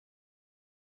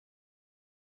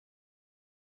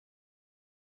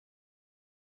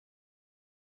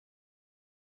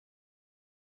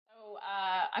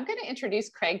I'm going to introduce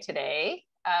Craig today.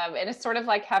 And it's sort of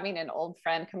like having an old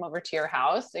friend come over to your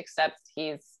house, except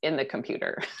he's in the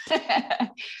computer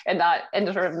and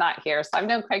sort of not here. So I've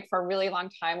known Craig for a really long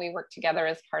time. We worked together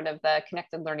as part of the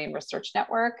Connected Learning Research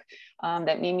Network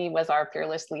that Mimi was our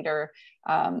fearless leader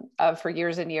of for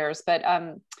years and years. But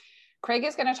Craig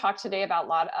is going to talk today about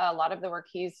a lot of the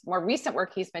more recent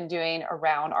work he's been doing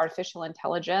around artificial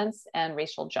intelligence and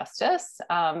racial justice.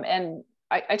 And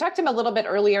I talked to him a little bit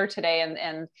earlier today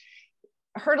and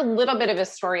heard a little bit of his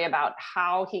story about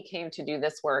how he came to do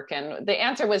this work. And the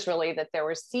answer was really that there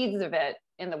were seeds of it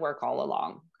in the work all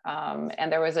along.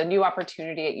 And there was a new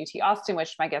opportunity at UT Austin,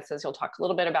 which my guess is you'll talk a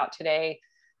little bit about today,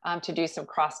 to do some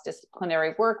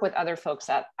cross-disciplinary work with other folks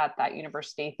at that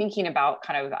university, thinking about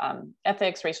kind of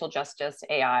ethics, racial justice,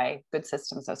 AI, good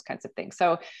systems, those kinds of things.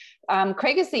 So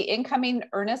Craig is the incoming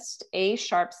Ernest A.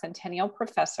 Sharpe Centennial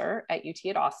Professor at UT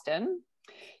at Austin.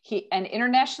 An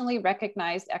internationally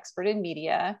recognized expert in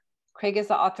media. Craig is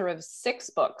the author of 6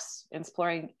 books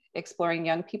exploring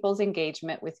young people's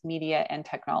engagement with media and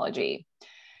technology.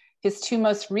 His 2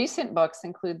 most recent books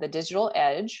include The Digital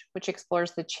Edge, which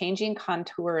explores the changing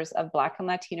contours of Black and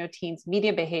Latino teens'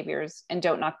 media behaviors, and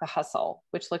Don't Knock the Hustle,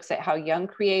 which looks at how young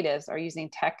creatives are using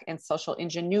tech and social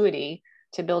ingenuity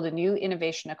to build a new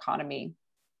innovation economy.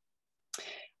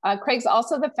 Craig's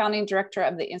also the founding director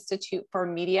of the Institute for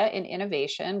Media and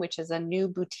Innovation, which is a new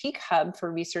boutique hub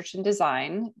for research and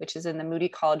design, which is in the Moody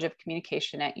College of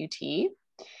Communication at UT.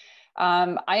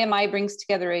 IMI brings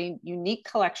together a unique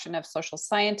collection of social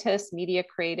scientists, media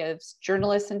creatives,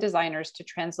 journalists, and designers to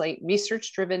translate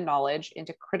research-driven knowledge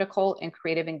into critical and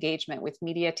creative engagement with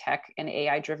media tech and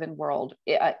AI-driven world,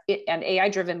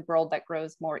 that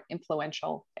grows more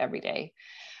influential every day.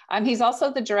 He's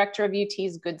also the director of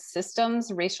UT's Good Systems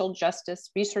Racial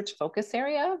Justice Research Focus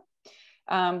Area.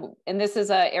 And this is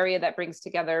an area that brings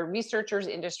together researchers,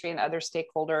 industry, and other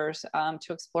stakeholders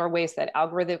to explore ways that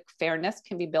algorithmic fairness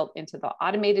can be built into the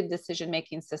automated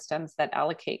decision-making systems that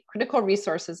allocate critical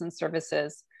resources and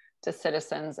services to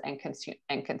citizens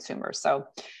and consumers. So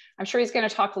I'm sure he's going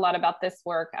to talk a lot about this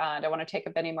work. I don't want to take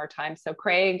up any more time. So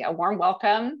Craig, a warm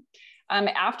welcome.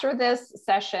 After this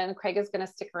session, Craig is going to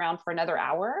stick around for another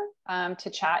hour to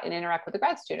chat and interact with the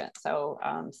grad students. So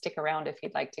stick around if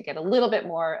you'd like to get a little bit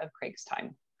more of Craig's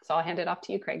time. So I'll hand it off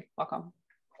to you, Craig. Welcome.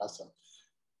 Awesome.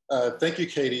 Thank you,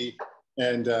 Katie.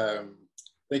 And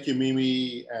thank you,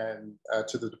 Mimi, and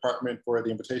to the department for the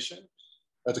invitation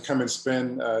to come and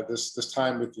spend this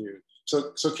time with you.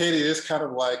 So Katie, it is kind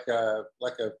of like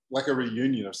a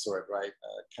reunion of sort, right?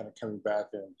 Kind of coming back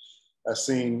and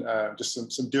seeing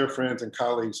just some dear friends and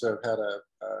colleagues who have had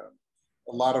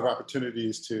a lot of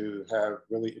opportunities to have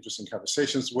really interesting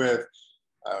conversations with.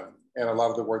 And a lot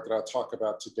of the work that I'll talk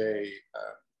about today,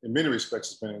 in many respects,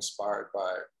 has been inspired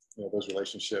by those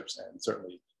relationships and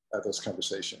certainly those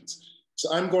conversations.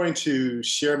 So I'm going to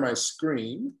share my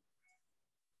screen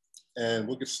and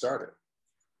we'll get started.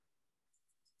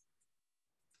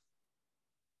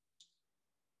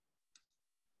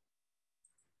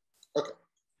 Okay.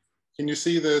 Can you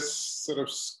see this sort of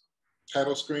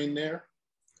title screen there?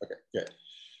 Okay, good.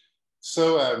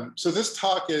 So, so this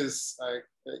talk is,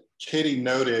 Katie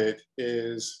noted,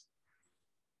 is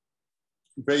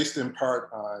based in part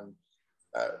on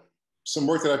some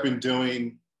work that I've been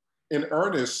doing in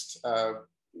earnest,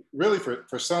 really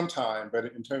for some time, but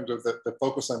in terms of the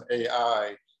focus on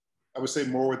AI, I would say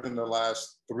more within the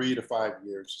last 3 to 5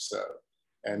 years or so.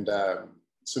 And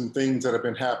some things that have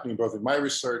been happening both in my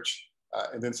research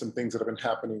and then some things that have been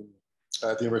happening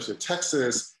at the University of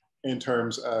Texas in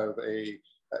terms of a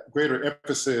greater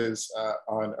emphasis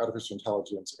on artificial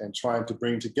intelligence and trying to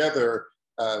bring together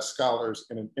scholars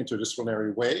in an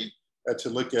interdisciplinary way to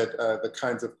look at the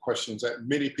kinds of questions that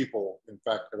many people, in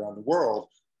fact, around the world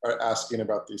are asking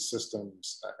about these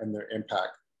systems and their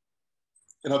impact.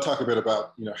 And I'll talk a bit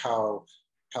about how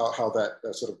that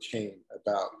sort of came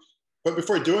about. But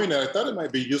before doing that, I thought it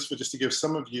might be useful just to give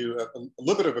some of you a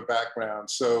little bit of a background.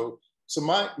 So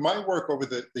my work over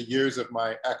the years of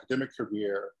my academic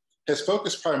career has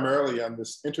focused primarily on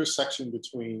this intersection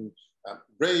between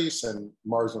race and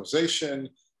marginalization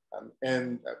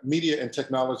and media and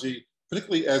technology,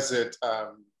 particularly as it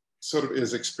sort of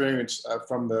is experienced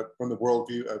from the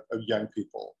worldview of young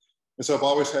people. And so I've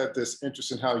always had this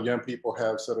interest in how young people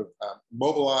have sort of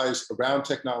mobilized around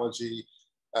technology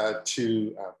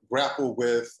to grapple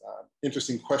with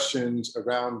interesting questions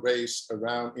around race,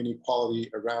 around inequality,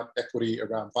 around equity,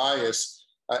 around bias,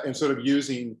 and sort of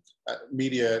using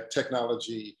media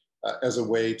technology as a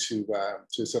way to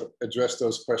sort of address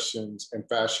those questions and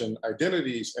fashion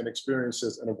identities and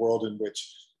experiences in a world in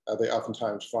which they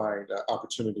oftentimes find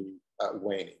opportunity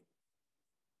waning.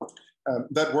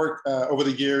 That work over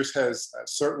the years has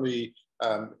certainly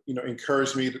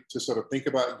encouraged me to sort of think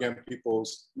about young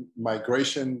people's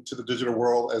migration to the digital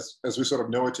world as we sort of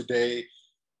know it today.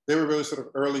 They were really sort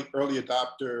of early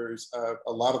adopters of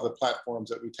a lot of the platforms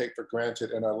that we take for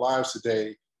granted in our lives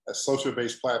today,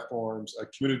 social-based platforms,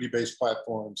 community-based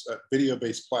platforms,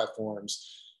 video-based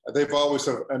platforms. They've always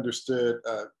sort of understood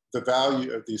the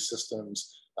value of these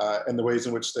systems and the ways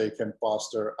in which they can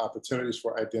foster opportunities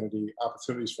for identity,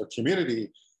 opportunities for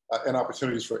community, and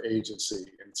opportunities for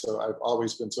agency. And so I've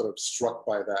always been sort of struck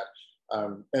by that.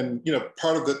 And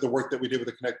part of the work that we did with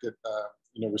the Connected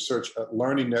Research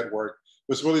Learning Network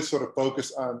was really sort of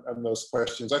focused on those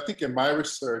questions. I think in my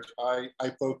research, I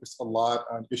focused a lot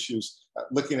on issues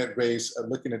looking at race,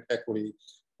 looking at equity.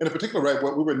 And in particular, right,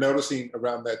 what we were noticing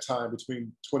around that time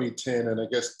between 2010 and I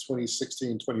guess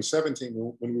 2016, 2017,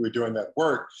 when we were doing that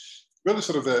work, really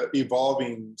sort of the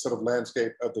evolving sort of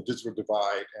landscape of the digital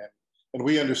divide. And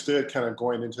we understood kind of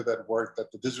going into that work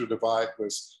that the digital divide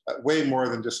was way more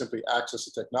than just simply access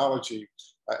to technology,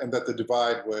 and that the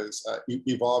divide was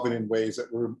evolving in ways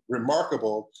that were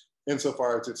remarkable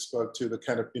insofar as it spoke to the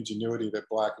kind of ingenuity that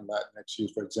Black and Latinx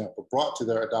youth, for example, brought to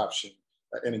their adoption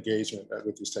and engagement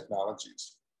with these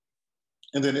technologies.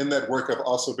 And then in that work, I've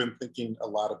also been thinking a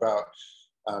lot about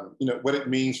what it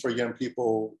means for young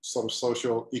people, sort of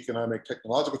social, economic,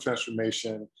 technological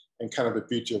transformation, and kind of the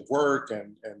future of work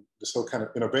and this whole kind of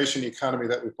innovation economy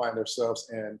that we find ourselves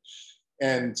in,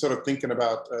 and sort of thinking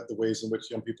about the ways in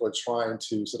which young people are trying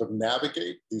to sort of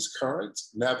navigate these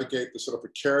currents, navigate the sort of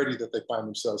precarity that they find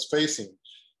themselves facing,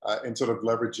 and sort of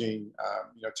leveraging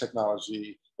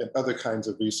technology and other kinds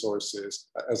of resources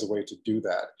as a way to do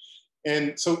that.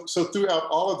 And so throughout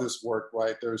all of this work,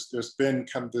 right, there's been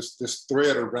kind of this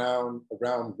thread around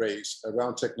race,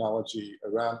 around technology,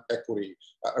 around equity,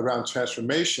 around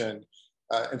transformation,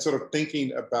 and sort of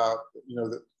thinking about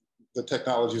the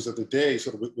technologies of the day,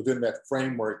 sort of within that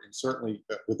framework, and certainly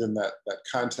within that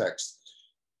context.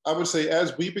 I would say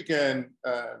as we began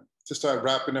to start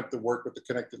wrapping up the work with the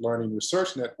Connected Learning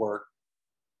Research Network,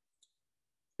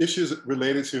 issues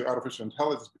related to artificial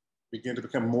intelligence began to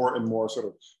become more and more sort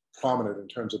of prominent in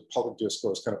terms of public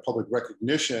discourse, kind of public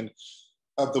recognition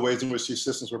of the ways in which these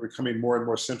systems were becoming more and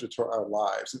more central to our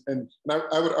lives. And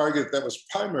I would argue that was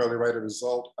primarily, right, a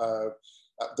result of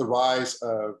the rise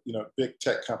of big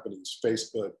tech companies,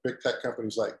 Facebook, big tech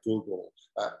companies like Google,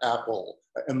 Apple,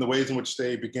 and the ways in which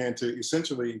they began to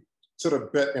essentially sort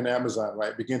of bet in Amazon,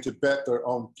 right, begin to bet their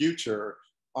own future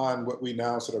on what we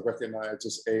now sort of recognize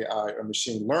as AI or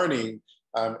machine learning.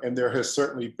 And there has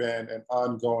certainly been an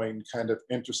ongoing kind of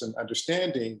interest and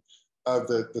understanding of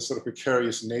the sort of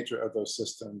precarious nature of those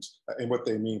systems and what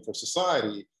they mean for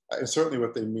society, and certainly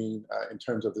what they mean in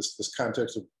terms of this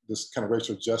context of this kind of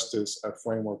racial justice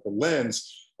framework or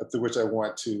lens through which I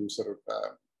want to sort of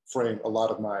frame a lot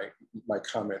of my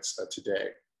comments today.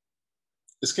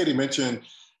 As Katie mentioned,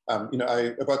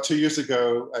 about 2 years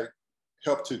ago, I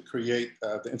helped to create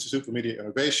the Institute for Media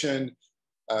Innovation.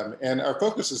 And our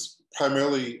focus is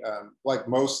primarily, like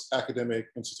most academic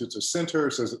institutes or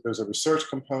centers, there's a research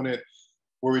component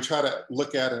where we try to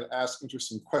look at and ask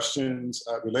interesting questions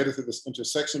related to this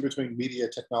intersection between media,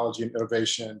 technology, and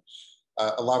innovation.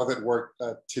 A lot of that work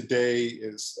today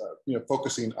is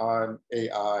focusing on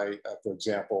AI, for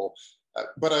example.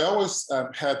 But I always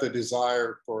had the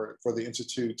desire for the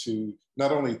Institute to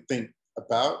not only think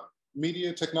about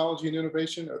media, technology, and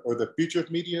innovation, or the future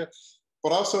of media,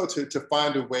 but also to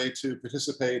find a way to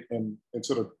participate in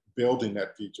sort of building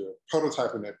that future,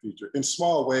 prototyping that future in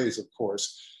small ways, of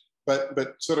course,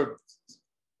 but sort of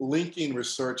linking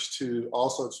research to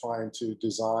also trying to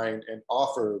design and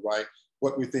offer, right,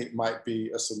 what we think might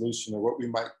be a solution or what we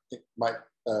might think might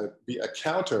be a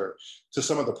counter to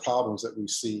some of the problems that we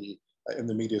see in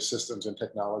the media systems and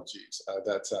technologies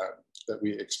that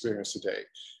we experience today.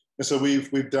 And so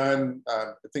we've done,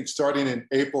 I think starting in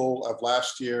April of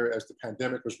last year, as the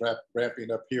pandemic was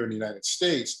ramping up here in the United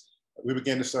States, we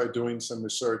began to start doing some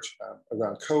research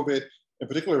around COVID, in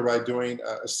particular, by doing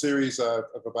a series of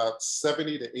about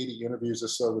 70 to 80 interviews or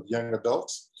so with young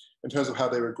adults in terms of how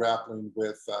they were grappling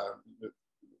with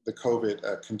the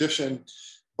COVID condition,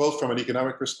 both from an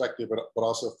economic perspective, but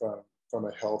also from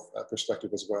a health perspective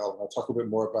as well. And I'll talk a bit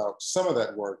more about some of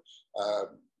that work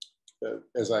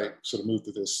as I sort of move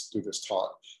through this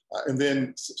talk. And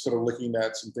then sort of looking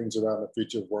at some things around the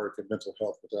future of work and mental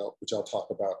health, which I'll talk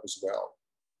about as well.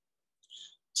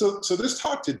 So this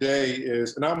talk today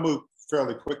is, and I'll move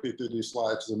fairly quickly through these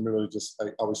slides, because I'm really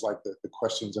I always like the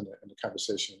questions and the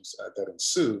conversations that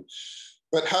ensue.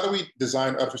 But how do we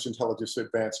design artificial intelligence to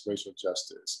advance racial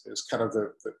justice is kind of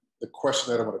the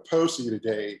question that I want to pose to you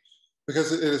today,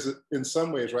 because it is in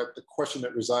some ways, right, the question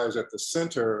that resides at the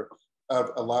center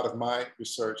of a lot of my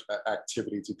research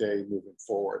activity today moving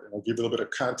forward. And I'll give you a little bit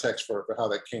of context for how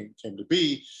that came to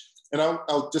be. And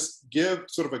I'll just give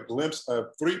sort of a glimpse of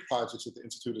 3 projects that the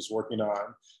Institute is working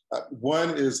on.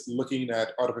 One is looking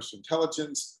at artificial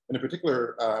intelligence, and in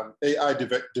particular, AI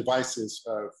devices,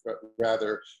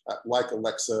 like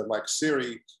Alexa, like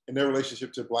Siri, and their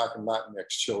relationship to Black and Latinx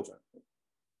children.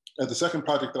 And the second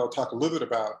project that I'll talk a little bit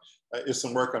about is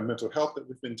some work on mental health that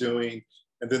we've been doing.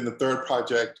 And then the third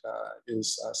project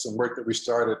is some work that we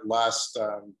started last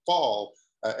fall,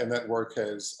 and that work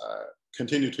has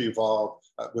continued to evolve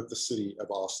with the city of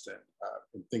Austin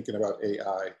in thinking about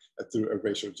AI through a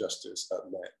racial justice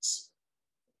lens.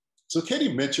 So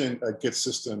Katie mentioned good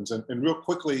systems, and real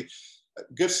quickly,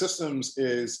 good systems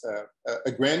is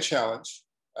a grand challenge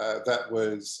that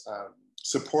was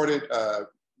supported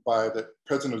by the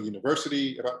president of the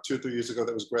university about 2 or 3 years ago.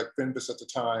 That was Greg Finbus at the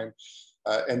time.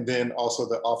 And then also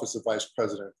the Office of Vice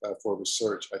President for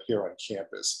Research here on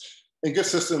campus. And good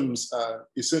systems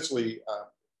essentially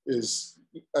is,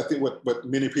 I think, what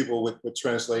many people would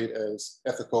translate as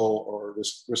ethical or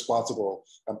responsible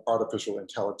artificial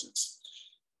intelligence.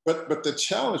 But the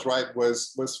challenge, right,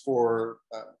 was for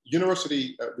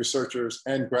university researchers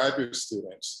and graduate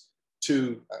students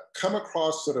to come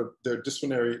across sort of their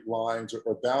disciplinary lines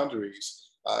or boundaries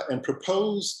and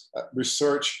propose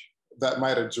research that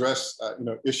might address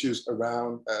issues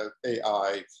around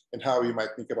AI and how we might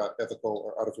think about ethical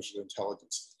or artificial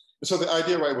intelligence. And so the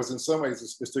idea, right, was in some ways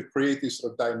is to create these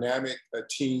sort of dynamic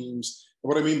teams.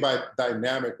 And what I mean by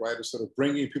dynamic, right, is sort of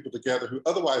bringing people together who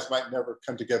otherwise might never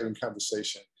come together in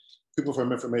conversation. People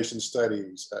from information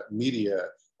studies, media,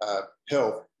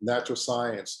 health, natural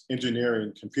science,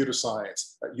 engineering, computer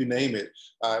science, you name it,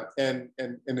 and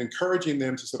encouraging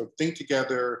them to sort of think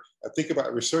together, think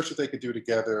about research that they could do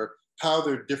together, how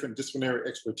their different disciplinary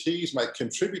expertise might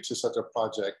contribute to such a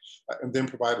project, and then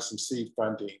provide us some seed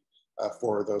funding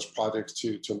for those projects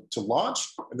to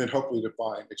launch, and then hopefully to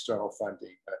find external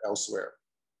funding elsewhere.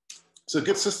 So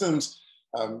good systems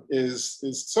is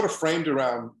sort of framed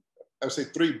around, I would say,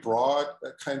 3 broad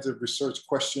kinds of research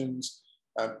questions.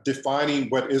 Defining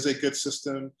what is a good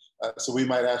system. So we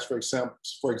might ask, for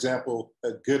example,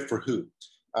 good for who?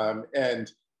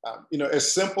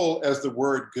 As simple as the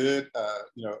word good,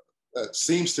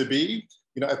 seems to be,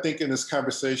 I think in this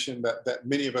conversation that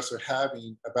many of us are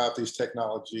having about these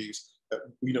technologies,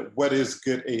 what is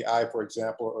good AI, for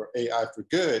example, or AI for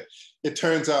good? It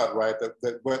turns out, right,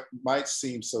 that what might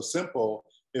seem so simple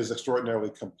is extraordinarily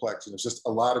complex, and there's just a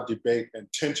lot of debate and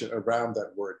tension around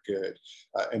that word good.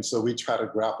 And so we try to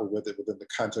grapple with it within the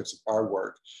context of our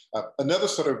work. Another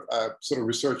sort of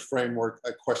research framework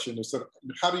question is sort of,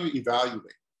 how do you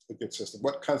evaluate a good system?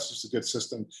 What constitutes a good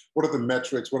system? What are the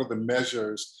metrics? What are the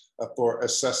measures for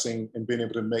assessing and being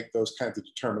able to make those kinds of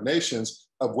determinations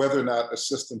of whether or not a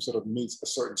system sort of meets a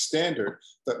certain standard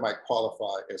that might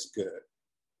qualify as good?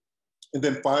 And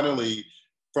then finally,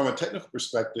 from a technical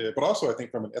perspective, but also I think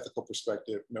from an ethical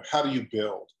perspective, how do you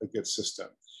build a good system?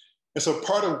 And so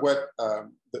part of what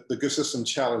the Good System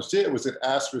Challenge did was it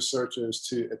asked researchers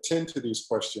to attend to these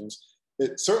questions.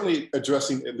 It certainly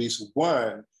addressing at least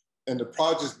one, and the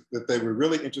projects that they were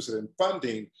really interested in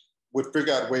funding would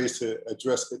figure out ways to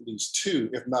address at least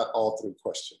 2, if not all 3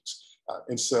 questions.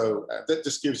 And so that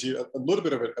just gives you a little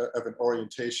bit of an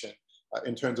orientation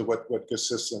in terms of what Good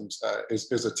Systems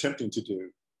is attempting to do.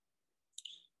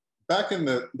 Back in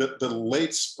the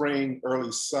late spring,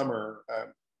 early summer,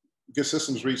 Good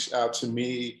Systems reached out to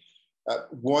me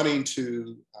wanting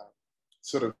to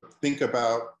sort of think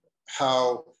about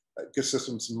how Good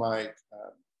Systems might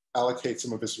allocate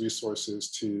some of its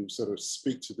resources to sort of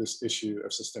speak to this issue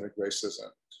of systemic racism.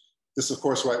 This, of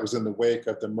course, right, was in the wake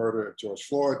of the murder of George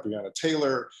Floyd, Breonna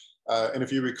Taylor. And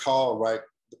if you recall, right,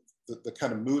 the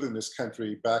kind of mood in this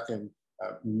country back in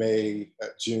May,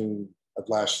 June of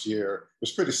last year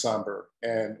was pretty somber,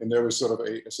 and there was sort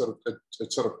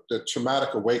of a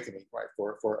traumatic awakening, right,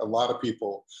 for a lot of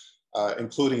people,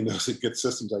 including those at Good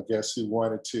Systems, I guess, who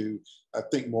wanted to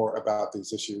think more about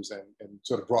these issues, and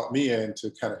sort of brought me in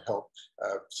to kind of help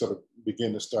sort of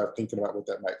begin to start thinking about what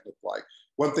that might look like.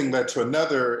 One thing led to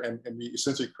another, and we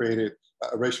essentially created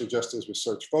a racial justice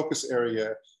research focus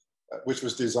area, which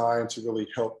was designed to really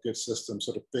help Good Systems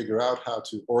sort of figure out how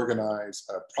to organize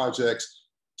projects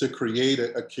to create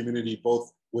a community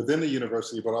both within the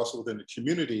university, but also within the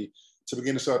community, to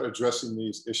begin to start addressing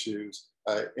these issues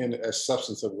in as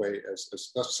substantive a way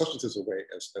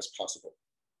as possible.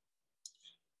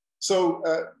 So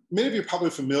many of you are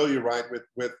probably familiar, right, with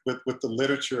the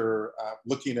literature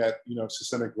looking at,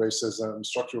 systemic racism,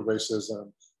 structural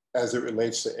racism, as it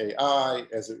relates to AI,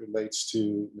 as it relates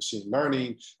to machine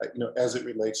learning, as it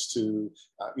relates to,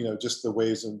 just the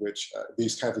ways in which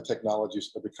these kinds of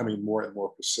technologies are becoming more and more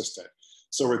persistent.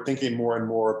 So we're thinking more and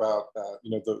more about,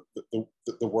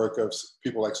 the work of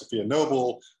people like Sophia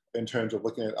Noble in terms of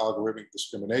looking at algorithmic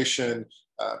discrimination.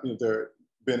 There have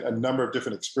been a number of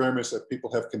different experiments that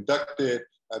people have conducted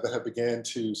that have began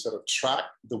to sort of track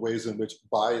the ways in which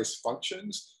bias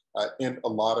functions in a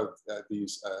lot of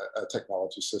these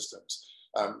technology systems.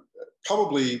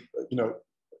 Probably,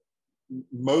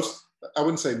 most, I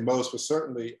wouldn't say most, but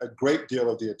certainly a great deal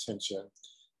of the attention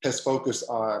has focused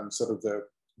on sort of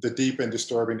the deep and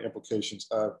disturbing implications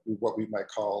of what we might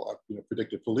call,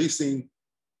 predictive policing,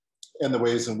 and the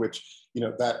ways in which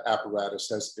that apparatus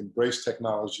has embraced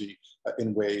technology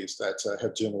in ways that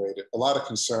have generated a lot of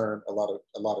concern, a lot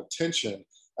of tension,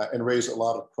 and raised a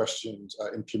lot of questions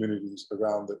in communities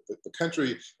around the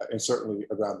country and certainly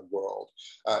around the world.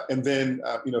 And then,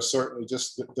 certainly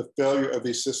just the failure of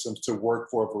these systems to work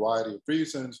for a variety of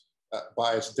reasons,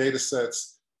 biased data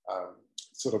sets,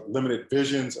 sort of limited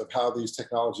visions of how these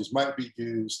technologies might be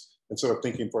used, and sort of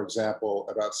thinking, for example,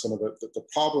 about some of the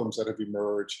problems that have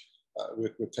emerged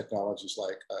with technologies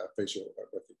like facial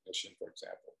recognition, for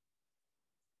example.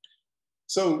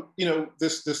 So,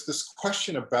 this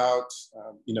question about,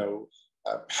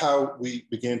 how we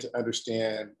begin to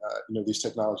understand, these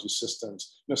technology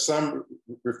systems. Some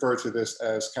refer to this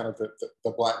as kind of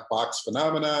the black box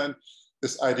phenomenon.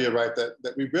 This idea, right,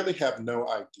 that we really have no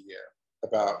idea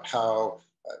about how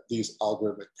these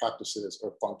algorithmic practices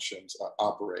or functions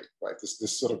operate, right?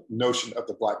 This sort of notion of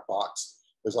the black box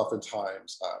is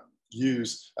oftentimes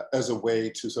used as a way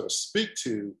to sort of speak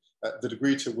to the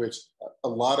degree to which a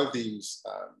lot of these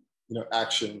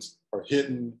actions are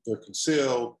hidden, they're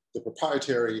concealed, they're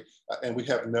proprietary, and we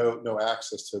have no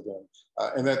access to them.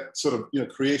 And that sort of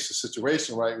creates a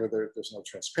situation, right, where there's no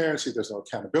transparency, there's no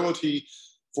accountability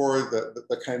for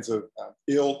the kinds of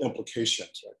ill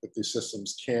implications, right, that these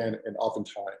systems can and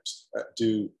oftentimes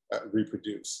do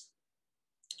reproduce.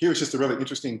 Here's just a really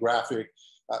interesting graphic,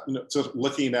 sort of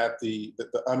looking at the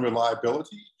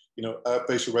unreliability, of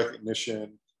facial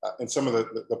recognition and some of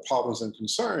the problems and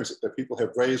concerns that people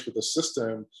have raised with the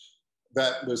system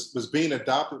that was being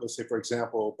adopted, let's say, for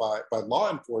example, by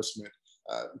law enforcement,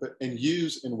 and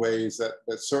used in ways that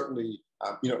certainly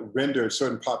rendered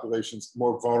certain populations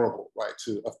more vulnerable, right,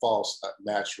 to a false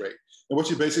match rate. And what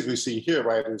you basically see here,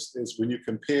 right, is when you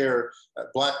compare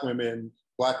Black women,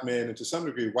 Black men, and to some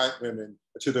degree white women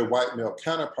to their white male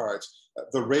counterparts,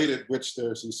 the rate at which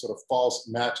there's these sort of false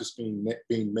matches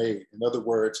being made. In other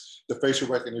words, the facial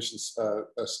recognition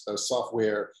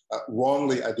software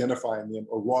wrongly identifying them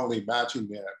or wrongly matching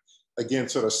them, again,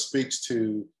 sort of speaks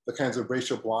to the kinds of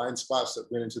racial blind spots that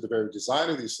went into the very design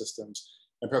of these systems,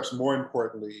 and perhaps more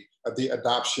importantly, the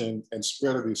adoption and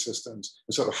spread of these systems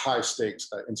in sort of high stakes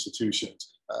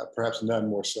institutions, perhaps none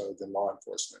more so than law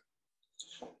enforcement.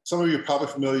 Some of you are probably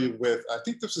familiar with, I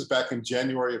think this was back in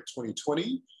January of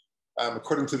 2020.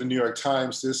 According to the New York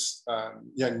Times, this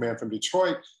young man from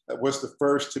Detroit was the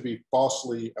first to be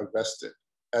falsely arrested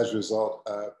as a result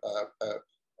of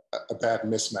a bad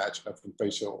mismatch of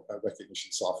facial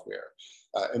recognition software.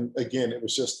 And again, it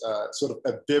was just sort of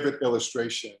a vivid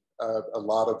illustration of a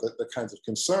lot of the kinds of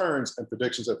concerns and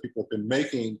predictions that people have been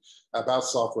making about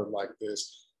software like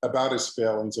this, about its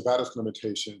failings, about its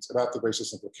limitations, about the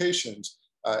racist implications.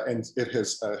 And it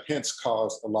has hence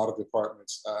caused a lot of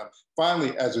departments,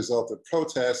 finally, as a result of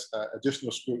protests,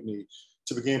 additional scrutiny,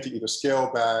 to begin to either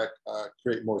scale back,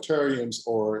 create moratoriums,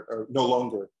 or no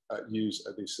longer use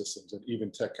these systems. And even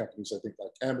tech companies, I think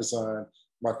like Amazon,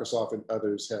 Microsoft, and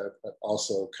others have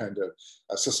also kind of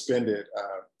suspended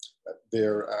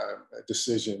their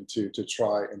decision to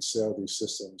try and sell these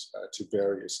systems to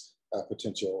various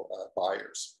potential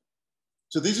buyers.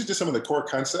 So these are just some of the core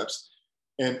concepts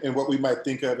and what we might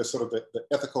think of as sort of the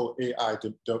ethical AI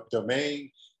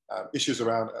domain, issues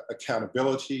around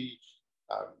accountability,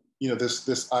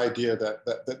 this idea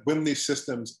that when these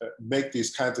systems make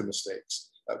these kinds of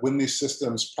mistakes, when these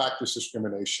systems practice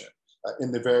discrimination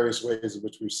in the various ways in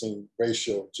which we've seen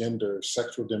racial, gender,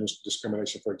 sexual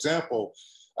discrimination, for example,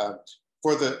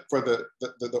 for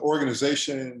the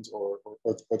organizations or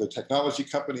the technology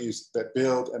companies that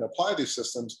build and apply these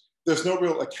systems, there's no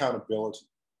real accountability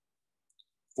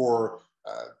for,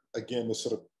 again, the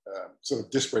sort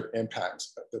of disparate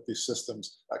impacts that these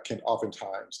systems can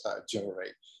oftentimes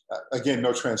generate. Again,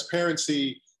 no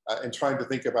transparency, and trying to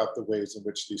think about the ways in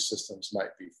which these systems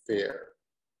might be fair.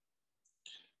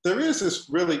 there is this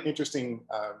really interesting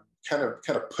kind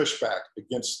of pushback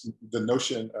against the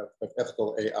notion of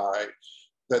ethical AI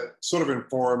that sort of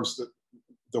informs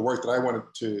the work that I wanted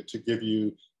to give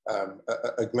you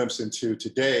a glimpse into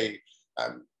today.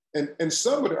 And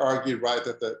some would argue, right,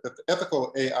 that the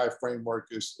ethical AI framework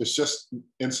is just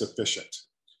insufficient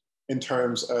in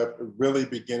terms of really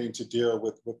beginning to deal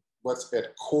with what's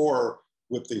at core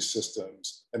with these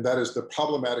systems, and that is the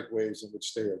problematic ways in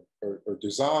which they are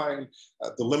designed,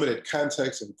 the limited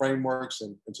context and frameworks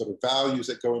and sort of values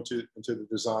that go into the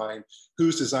design,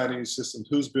 who's designing these systems,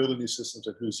 who's building these systems,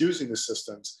 and who's using the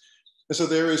systems. And so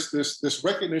there is this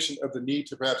recognition of the need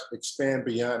to perhaps expand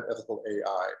beyond ethical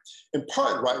AI, in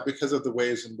part, right, because of the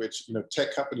ways in which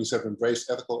tech companies have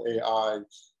embraced ethical AI.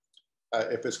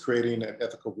 If it's creating an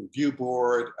ethical review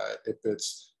board, if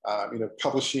it's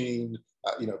publishing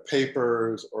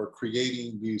papers or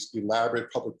creating these elaborate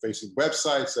public-facing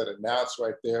websites that announce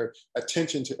right there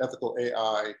attention to ethical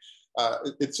AI,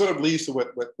 it sort of leads to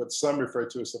what some refer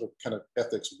to as sort of kind of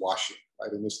ethics washing,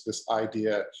 right? And this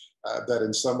idea that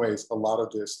in some ways a lot of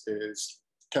this is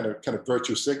kind of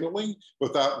virtue signaling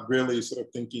without really sort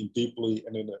of thinking deeply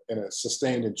and in a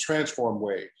sustained and transformed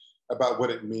way about what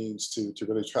it means to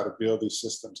really try to build these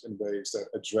systems in ways that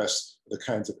address the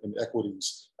kinds of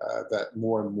inequities that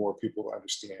more and more people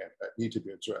understand that need to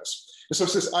be addressed. And so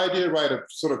it's this idea, right, of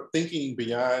sort of thinking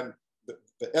beyond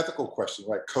the ethical question,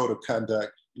 right, code of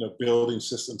conduct, building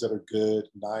systems that are good,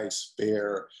 nice,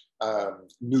 fair,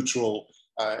 neutral,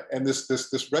 and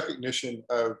this recognition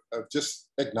of just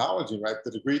acknowledging, right,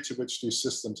 the degree to which these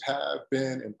systems have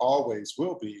been and always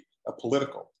will be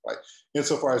political, right?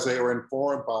 Insofar as they are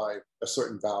informed by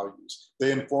certain values,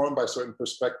 they're informed by certain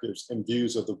perspectives and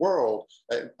views of the world,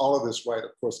 and all of this, right, of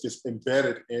course, gets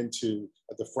embedded into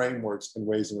the frameworks and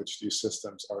ways in which these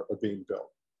systems are being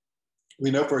built. We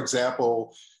know, for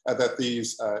example, that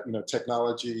these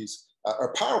technologies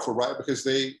are powerful, right? Because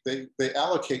they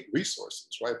allocate resources,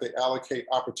 right? They allocate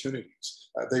opportunities,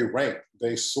 they rank,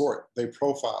 they sort, they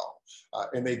profile,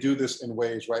 and they do this in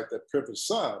ways, right, that privilege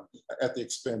some at the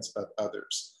expense of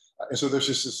others. And so there's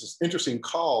just this interesting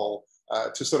call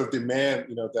to sort of demand,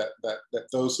 that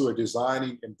those who are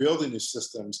designing and building these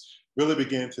systems really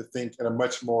begin to think in a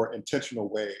much more intentional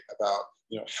way about,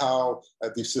 how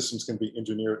these systems can be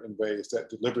engineered in ways that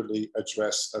deliberately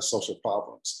address social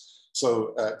problems.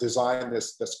 So design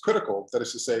that's critical, that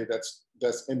is to say,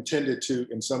 that's intended to,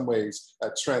 in some ways,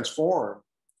 transform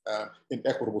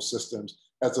inequitable systems,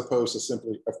 as opposed to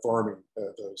simply affirming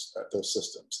those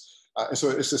systems. And so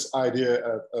it's this idea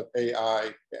of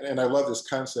AI, and I love this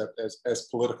concept as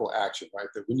political action, right?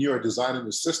 That when you are designing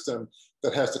a system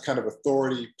that has the kind of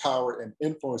authority, power, and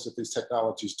influence that these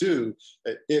technologies do,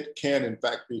 it can in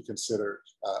fact be considered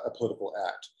a political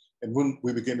act. And when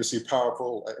we begin to see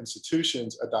powerful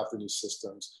institutions adopting these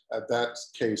systems, that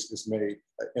case is made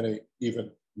in an even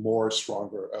more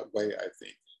stronger way, I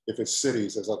think. If it's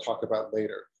cities, as I'll talk about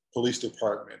later, police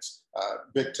departments,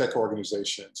 big tech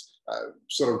organizations,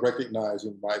 sort of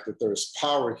recognizing, right, that there is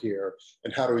power here,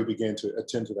 and how do we begin to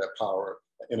attend to that power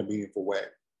in a meaningful way.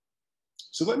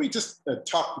 So let me just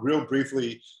talk real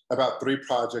briefly about 3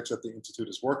 projects that the Institute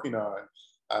is working on,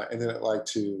 and then I'd like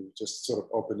to just sort of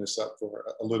open this up for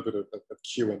a little bit of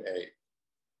Q&A.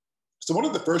 So one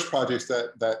of the first projects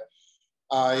that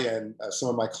I and some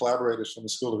of my collaborators from the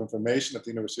School of Information at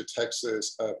the University of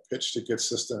Texas pitched to Good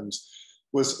Systems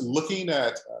was looking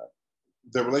at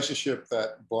the relationship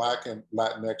that Black and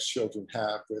Latinx children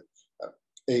have with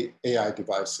AI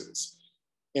devices.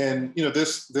 And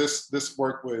this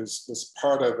work was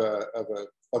part of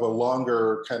a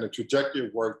longer kind of trajectory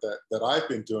of work that I've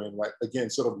been doing, right? Again,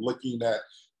 sort of looking at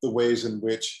the ways in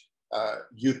which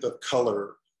youth of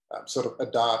color sort of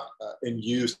adopt and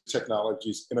use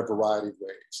technologies in a variety of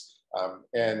ways.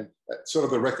 And sort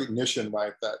of the recognition,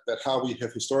 right, that how we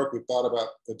have historically thought about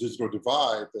the digital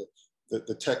divide,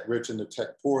 the tech rich and the tech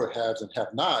poor, haves and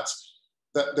have nots,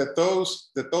 that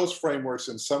those frameworks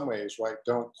in some ways, right,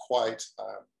 don't quite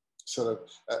sort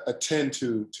of attend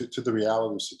to the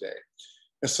realities today.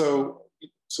 And so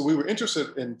we were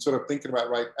interested in sort of thinking about,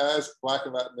 right, as Black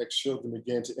and Latinx children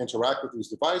begin to interact with these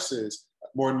devices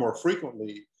more and more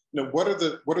frequently, what are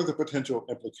the potential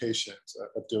implications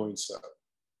of doing so?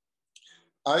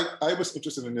 I was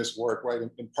interested in this work, right,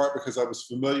 in part because I was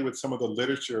familiar with some of the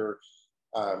literature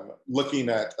looking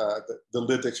at the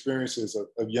lived experiences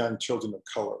of young children of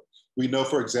color. We know,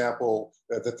 for example,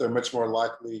 that they're much more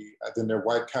likely than their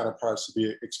white counterparts to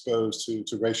be exposed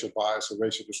to racial bias or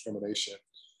racial discrimination.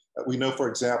 We know, for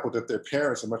example, that their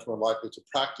parents are much more likely to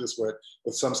practice what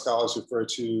some scholars refer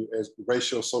to as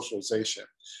racial socialization.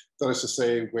 that is to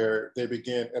say, where they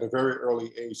begin at a very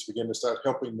early age, begin to start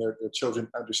helping their children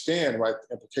understand, right,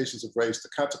 the implications of race, the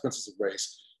consequences of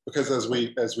race. Because as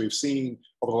we've seen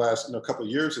over the last couple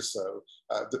of years or so,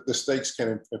 the stakes can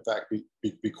in fact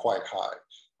be quite high.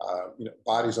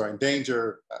 Bodies are in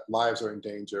danger, lives are in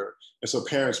danger. And so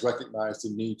parents recognize the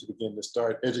need to begin to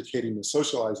start educating and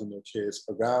socializing their kids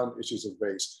around issues of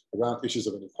race, around issues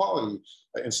of inequality,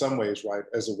 in some ways, right,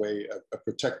 as a way of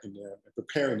protecting them and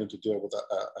preparing them to deal with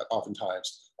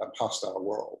oftentimes a hostile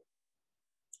world.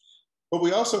 But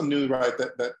we also knew, right,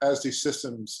 that as these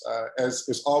systems, as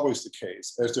is always the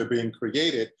case, as they're being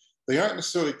created, they aren't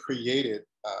necessarily created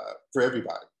for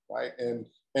everybody, right? And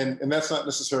that's not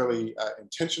necessarily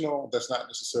intentional, that's not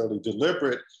necessarily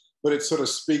deliberate, but it sort of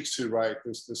speaks to, right,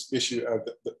 this issue of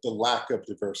the lack of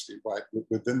diversity, right,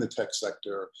 within the tech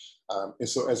sector. And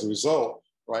so as a result,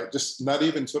 right, just not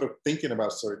even sort of thinking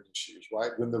about certain issues,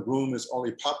 right? When the room is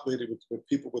only populated with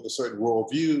people with a certain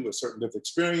worldview, a certain lived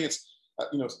experience,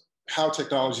 how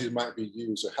technologies might be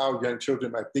used or how young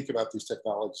children might think about these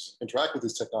technologies, interact with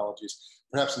these technologies,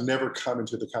 perhaps never come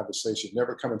into the conversation,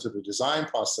 never come into the design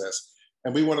process.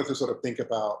 And we wanted to sort of think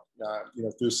about,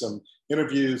 through some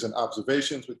interviews and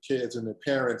observations with kids and their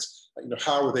parents,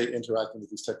 how are they interacting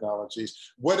with these technologies?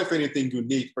 What, if anything,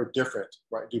 unique or different,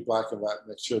 right, do Black and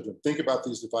Latinx children think about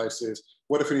these devices?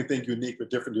 What, if anything, unique or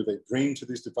different do they bring to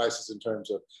these devices in terms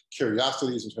of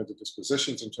curiosities, in terms of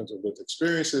dispositions, in terms of lived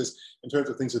experiences, in terms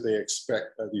of things that they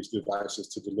expect these devices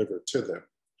to deliver to them?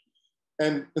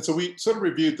 And so we sort of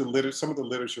reviewed some of the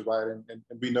literature, right? And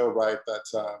we know, right,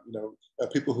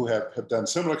 that people who have done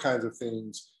similar kinds of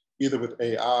things, either with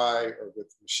AI or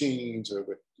with machines or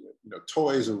with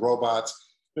toys or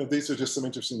robots, these are just some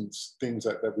interesting things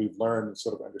that we've learned and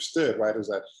sort of understood, right? Is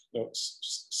that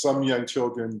some young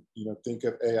children think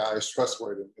of AI as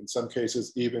trustworthy, in some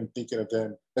cases even thinking of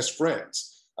them as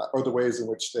friends, or the ways in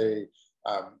which they,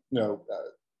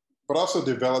 but also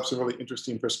develop some really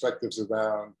interesting perspectives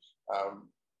around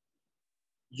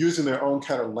using their own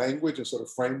kind of language and sort of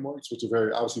frameworks, which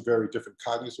are obviously very different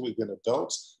cognitively than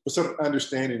adults, but sort of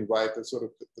understanding, right, the sort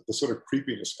of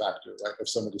creepiness factor, right, of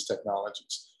some of these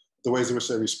technologies, the ways in which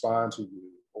they respond to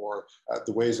you, or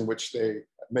the ways in which they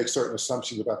make certain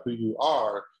assumptions about who you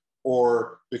are,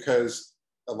 or because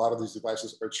a lot of these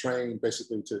devices are trained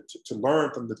basically to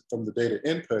learn from the data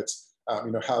inputs,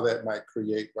 how that might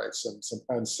create, right, some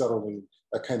unsettling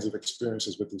kinds of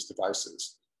experiences with these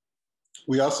devices.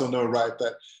 We also know, right,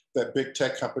 that big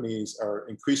tech companies are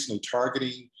increasingly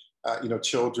targeting,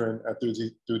 children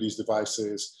through these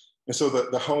devices. And so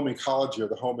the home ecology or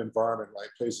the home environment, right,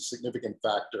 plays a significant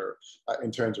factor in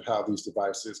terms of how these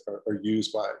devices are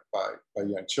used by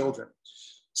young children.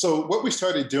 So what we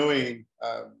started doing,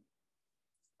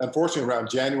 unfortunately, around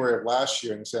January of last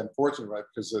year, and it's unfortunate, right,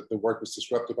 because the work was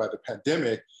disrupted by the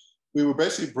pandemic, we were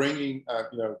basically bringing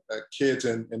kids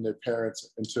and their parents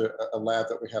into a lab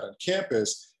that we had on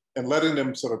campus and letting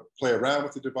them sort of play around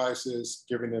with the devices,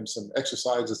 giving them some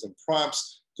exercises and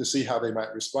prompts to see how they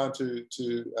might respond to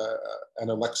an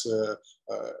Alexa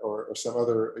or some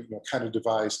other kind of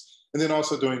device, and then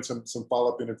also doing some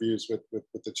follow-up interviews with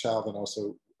the child and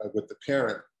also with the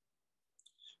parent.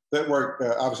 That work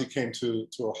obviously came to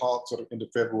a halt sort of into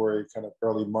February, kind of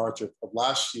early March of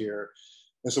last year,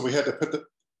 and so we had to put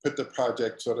the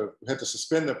project we had to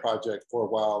suspend the project for a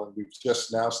while, and we've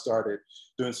just now started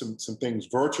doing some things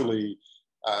virtually.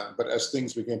 But as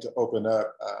things begin to open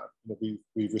up,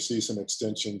 we've received some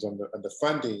extensions on the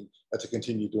funding to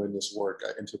continue doing this work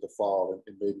into the fall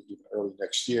and maybe even early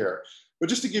next year. But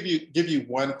just to give you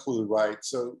one clue, right?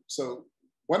 So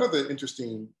one of the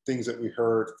interesting things that we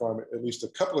heard from at least a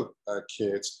couple of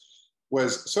kids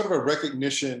was sort of a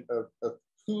recognition of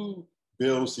who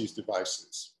builds these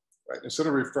devices. Right, and sort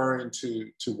of referring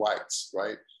to whites,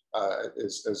 right,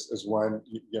 as one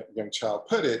young child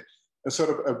put it, and sort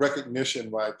of a recognition,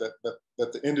 right, that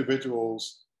the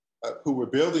individuals who were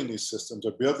building these systems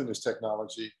or building this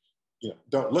technology,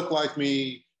 don't look like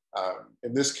me.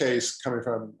 In this case, coming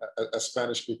from a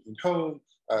Spanish-speaking home,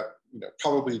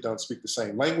 probably don't speak the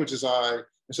same language as I,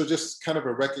 and so just kind of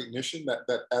a recognition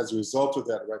that as a result of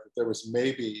that, right, that there was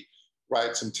maybe,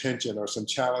 right, some tension or some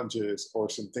challenges or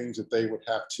some things that they would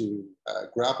have to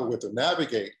grapple with or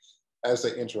navigate as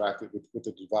they interacted with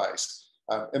the device.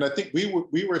 And I think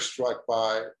we were struck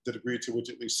by the degree to which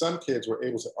at least some kids were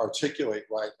able to articulate,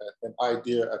 right, an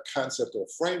idea, a concept, or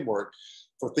a framework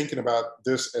for thinking about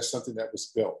this as something that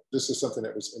was built. This is something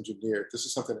that was engineered. This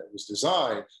is something that was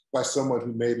designed by someone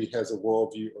who maybe has a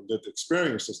worldview or lived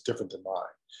experience that's different than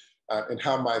mine. And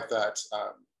how might that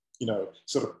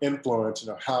sort of influence,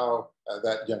 how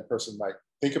that young person might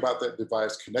think about that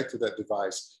device, connect to that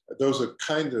device. Those are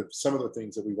kind of some of the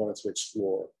things that we wanted to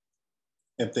explore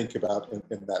and think about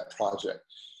in that project.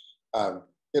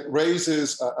 It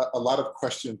raises a lot of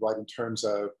questions, right, in terms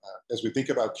of, as we think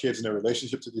about kids and their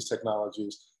relationship to these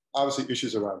technologies, obviously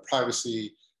issues around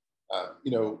privacy.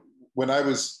 You know, when I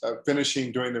was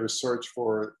finishing doing the research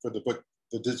for the book,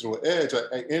 The Digital Edge,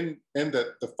 I in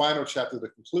the final chapter, the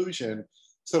conclusion,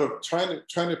 sort of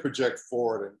trying to project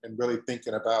forward and really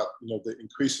thinking about, you know, the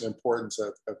increasing importance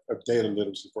of data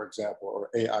literacy, for example, or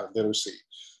AI literacy.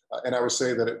 And I would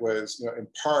say that it was, you know, in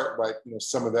part, right, you know,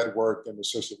 some of that work and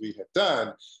research that we had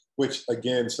done, which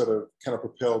again, sort of kind of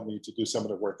propelled me to do some of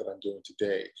the work that I'm doing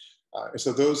today. And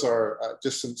so those are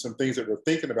just some things that we're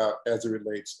thinking about as it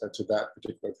relates to that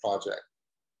particular project.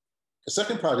 The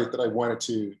second project that I wanted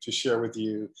to share with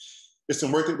you is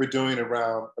some work that we're doing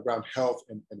around health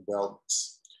and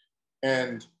wellness.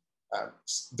 And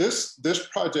this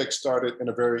project started in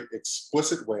a very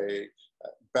explicit way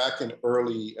back in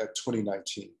early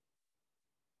 2019.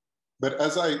 But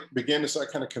as I began to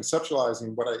start kind of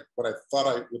conceptualizing what I thought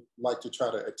I would like to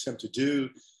try to attempt to do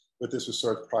with this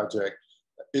research project,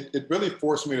 it really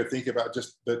forced me to think about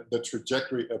just the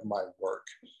trajectory of my work.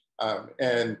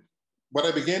 And what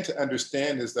I began to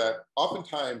understand is that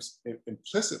oftentimes,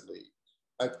 implicitly,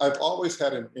 I've always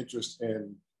had an interest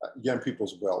in young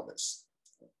people's wellness.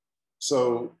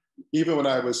 So even when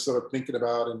I was sort of thinking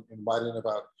about and writing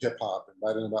about hip hop and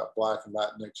writing about Black and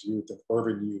Latinx youth and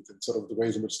urban youth and sort of the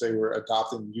ways in which they were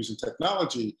adopting and using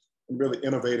technology in really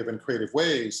innovative and creative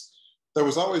ways, there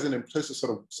was always an implicit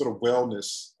sort of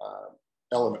wellness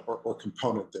element or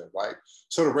component there, right?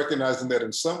 Sort of recognizing that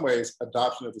in some ways,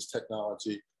 adoption of this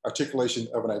technology, articulation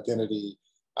of an identity,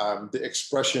 the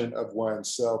expression of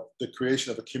oneself, the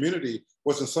creation of a community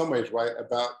was in some ways, right,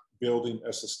 about building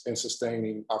and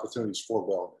sustaining opportunities for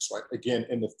wellness, right? Again,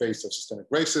 in the face of systemic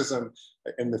racism,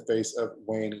 in the face of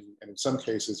waning, and in some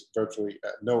cases, virtually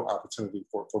no opportunity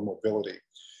for mobility.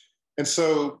 And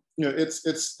so, you know,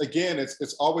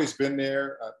 it's always been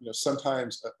there, you know,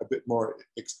 sometimes a bit more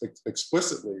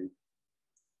explicitly,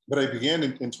 but I began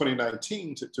in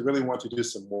 2019 to really want to do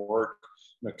some work,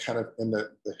 you know, kind of in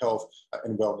the health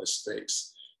and wellness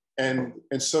space. And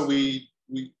so we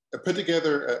put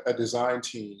together a design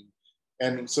team.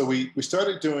 And so we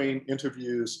started doing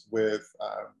interviews with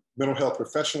mental health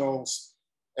professionals,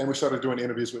 and we started doing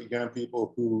interviews with young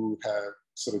people who have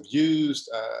sort of used,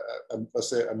 let's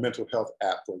say, a mental health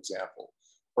app, for example,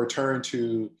 or turned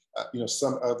to, you know,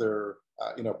 some other,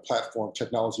 you know, platform,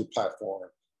 technology platform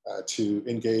to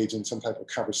engage in some type of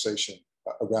conversation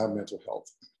around mental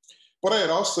health. But I had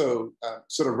also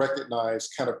sort of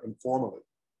recognized kind of informally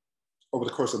over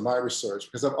the course of my research,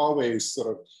 because I've always sort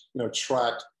of, you know,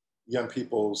 tracked young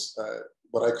people's,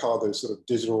 what I call their sort of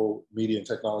digital media and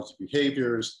technology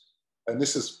behaviors. And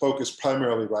this is focused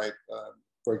primarily, right,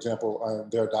 for example, on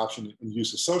their adoption and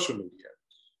use of social media.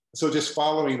 So just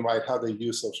following, right, how they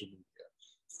use social media,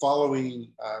 following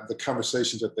the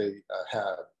conversations that they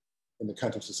have in the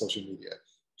context of social media,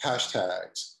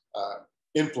 hashtags,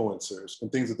 influencers,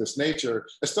 and things of this nature.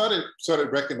 I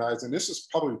started recognizing, this is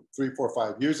probably 3, 4,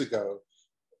 5 years ago,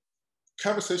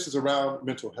 conversations around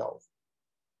mental health,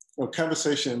 or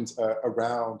conversations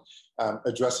around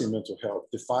addressing mental health,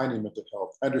 defining mental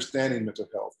health, understanding mental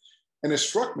health. And it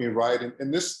struck me, right,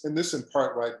 and this in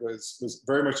part, right, was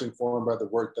very much informed by the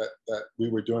work that we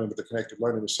were doing with the Connected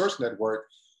Learning Research Network,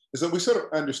 is that we sort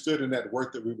of understood in that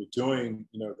work that we were doing,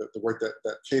 you know, the work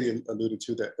that Katie alluded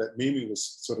to, that Mimi was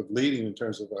sort of leading in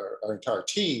terms of our entire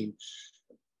team.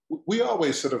 We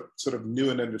always sort of knew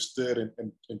and understood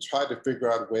and tried to figure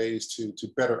out ways to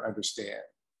better understand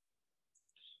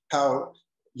how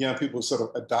young people's sort of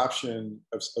adoption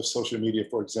of social media,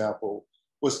 for example,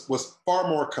 was far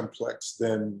more complex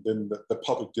than the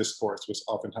public discourse was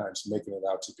oftentimes making it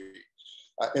out to be.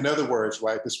 In other words,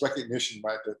 right, this recognition,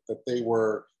 right, that they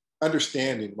were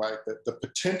understanding, right, that the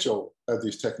potential of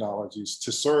these technologies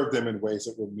to serve them in ways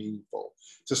that were meaningful,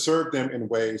 to serve them in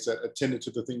ways that attended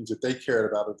to the things that they cared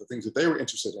about or the things that they were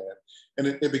interested in.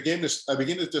 And I began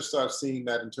to just start seeing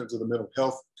that in terms of the mental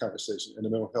health conversation in the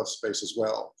mental health space as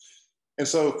well. And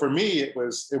so for me, it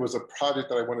was a project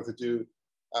that I wanted to do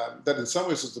that in some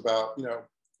ways was about, you know,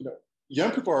 young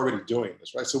people are already doing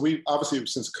this, right? So we obviously,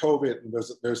 since COVID,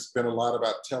 there's been a lot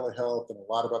about telehealth and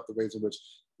a lot about the ways in which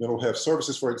mental health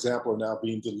services, for example, are now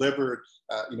being delivered,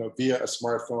 you know, via a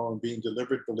smartphone, being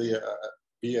delivered via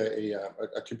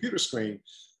a computer screen.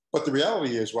 But the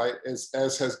reality is, right,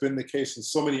 as has been the case in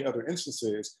so many other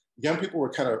instances, young people were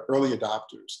kind of early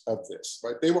adopters of this,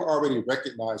 right? They were already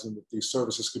recognizing that these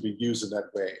services could be used in that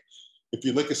way. if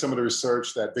you look at some of the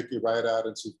research that Vicky Rideout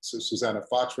and Susanna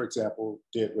Fox, for example,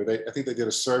 did, where I think they did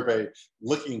a survey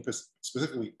looking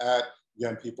specifically at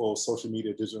young people's social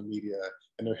media, digital media,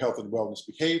 and their health and wellness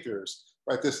behaviors,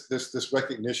 right? This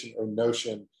recognition or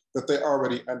notion that they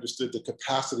already understood the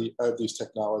capacity of these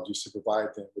technologies to provide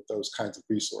them with those kinds of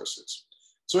resources.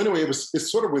 So anyway,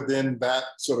 it's sort of within that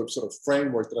sort of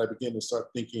framework that I began to start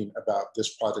thinking about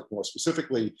this project more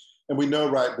specifically. And we know,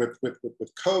 right, with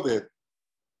COVID,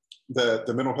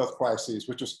 the mental health crisis,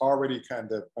 which was already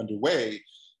kind of underway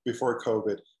before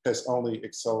COVID, has only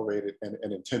accelerated and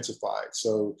intensified.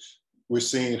 So we're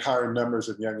seeing higher numbers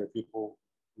of younger people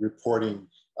reporting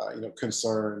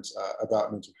concerns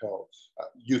about mental health,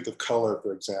 youth of color,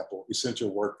 for example, essential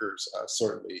workers,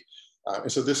 certainly.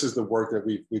 And so this is the work that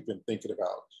we've been thinking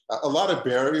about. A lot of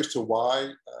barriers to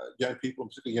why young people,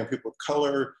 particularly young people of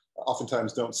color,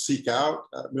 oftentimes don't seek out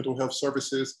mental health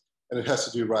services. And it has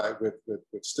to do, right, with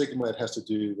stigma. It has to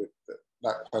do with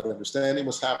not quite understanding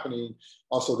what's happening,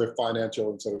 also their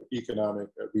financial and sort of economic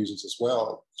reasons as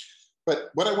well.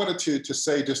 But what I wanted to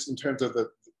say, just in terms of the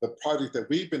project that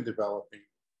we've been developing,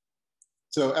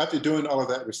 so after doing all of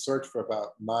that research for about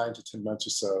 9 to 10 months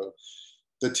or so,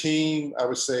 the team, I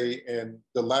would say, in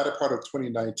the latter part of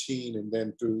 2019 and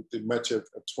then through much of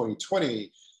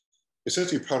 2020,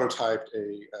 essentially prototyped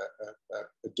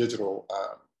a digital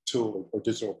tool or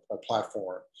digital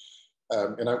platform.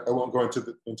 And I won't go into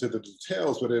the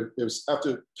details, but it was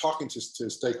after talking to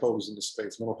stakeholders in the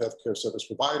space, mental health care service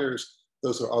providers,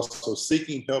 those who are also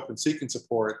seeking help and seeking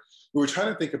support. We were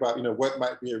trying to think about, what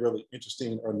might be a really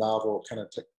interesting or novel kind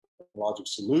of technological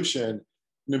solution.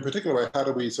 And in particular, how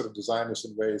do we sort of design this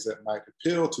in ways that might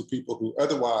appeal to people who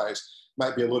otherwise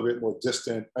might be a little bit more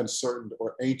distant, uncertain,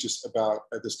 or anxious about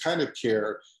this kind of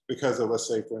care because of, let's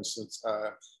say, for instance,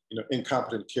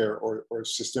 incompetent care or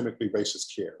systemically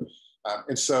racist care.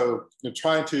 And so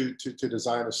trying to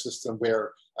design a system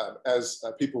where as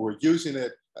people were using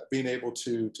it, being able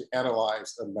to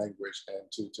analyze a language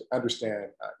and to understand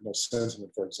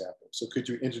sentiment, for example. So could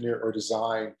you engineer or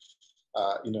design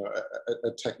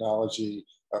a technology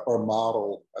or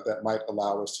model that might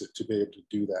allow us to be able to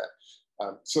do that?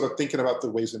 Sort of thinking about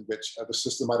the ways in which the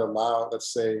system might allow,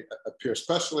 let's say, a peer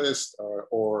specialist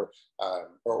or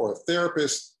a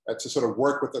therapist to sort of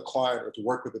work with the client or to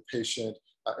work with the patient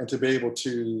and to be able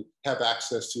to have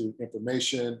access to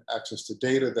information, access to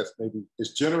data that maybe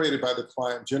is generated by the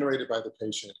client, generated by the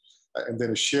patient, and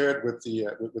then is shared with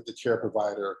the care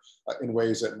provider in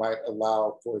ways that might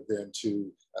allow for them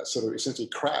to sort of essentially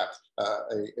craft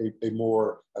a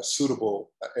more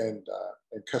suitable and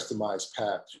customized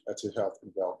path to health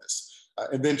and wellness.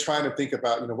 And then trying to think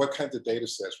about what kinds of data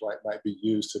sets, right, might be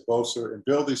used to bolster and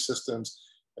build these systems,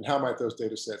 and how might those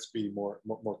data sets be more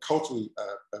culturally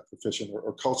proficient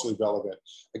or culturally relevant?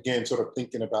 Again, sort of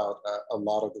thinking about a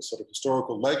lot of the sort of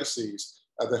historical legacies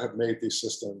that have made these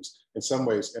systems in some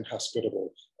ways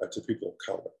inhospitable to people of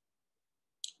color.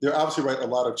 There are obviously, right, a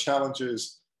lot of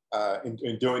challenges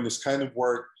in doing this kind of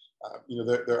work.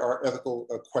 There are ethical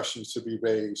questions to be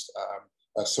raised.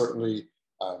 Certainly,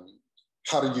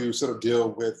 how do you sort of deal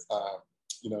with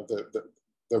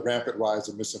the rampant rise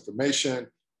of misinformation?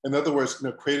 In other words,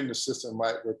 creating a system,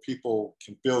 right, where people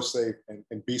can feel safe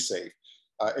and be safe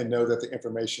and know that the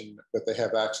information that they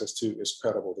have access to is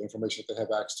credible. The information that they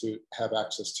have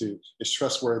access to is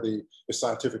trustworthy, is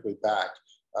scientifically backed.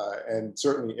 And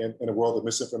certainly in a world of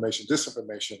misinformation,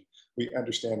 disinformation, we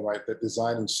understand, right, that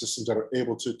designing systems that are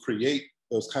able to create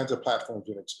those kinds of platforms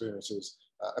and experiences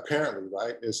apparently,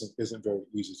 right, isn't very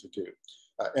easy to do.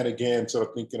 And again, sort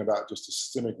of thinking about just the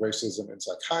systemic racism in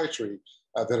psychiatry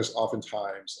that has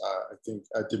oftentimes, I think,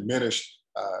 diminished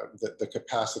the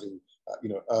capacity,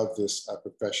 of this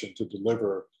profession to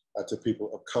deliver to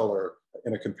people of color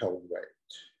in a compelling way.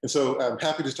 And so I'm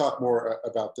happy to talk more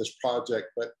about this project,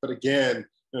 but again,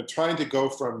 trying to go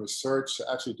from research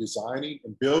to actually designing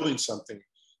and building something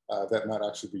that might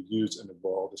actually be used in the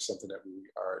world is something that we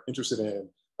are interested in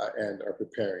and are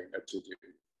preparing to do.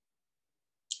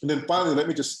 And then finally, let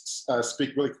me just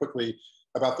speak really quickly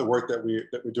about the work that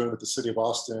we're doing with the City of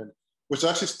Austin, which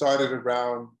actually started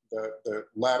around the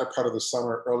latter part of the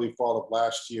summer, early fall of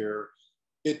last year.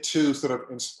 It too sort of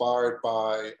inspired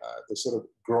by the sort of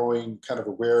growing kind of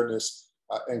awareness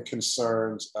and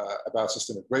concerns about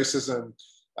systemic racism.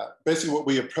 Basically what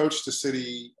we approached the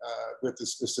city with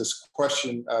is this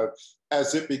question of,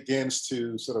 as it begins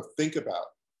to sort of think about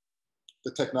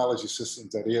the technology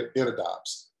systems that it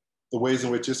adopts, the ways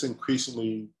in which it's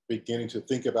increasingly beginning to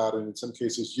think about and in some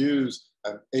cases use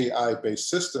AI-based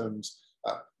systems,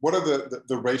 what are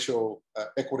the racial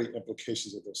equity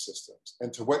implications of those systems?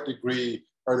 And to what degree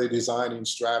are they designing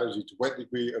strategy? To what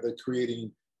degree are they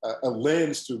creating a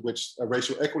lens through which, a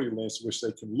racial equity lens to which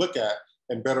they can look at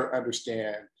and better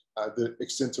understand the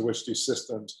extent to which these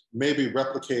systems may be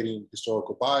replicating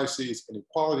historical biases,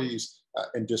 inequalities,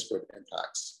 and disparate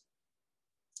impacts.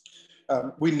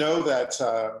 We know that,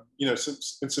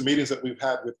 in some meetings that we've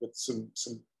had with some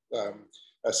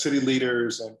city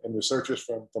leaders and researchers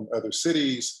from other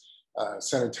cities,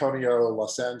 San Antonio,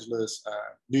 Los Angeles,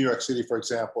 New York City, for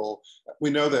example,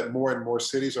 we know that more and more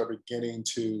cities are beginning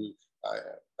to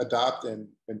adopt and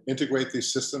integrate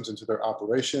these systems into their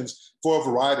operations for a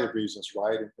variety of reasons,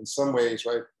 right? In some ways,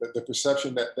 right, the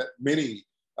perception that many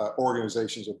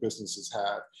organizations or businesses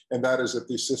have, and that is that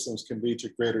these systems can lead to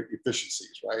greater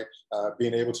efficiencies, right?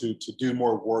 Being able to do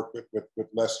more work with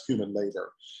less human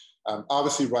labor.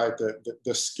 Obviously, right,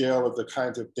 the scale of the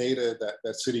kinds of data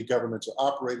that city governments are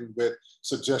operating with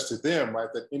suggests to them,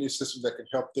 right, that any system that can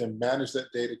help them manage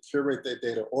that data, curate that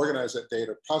data, organize that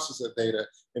data, process that data,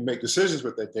 and make decisions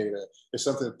with that data is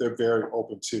something that they're very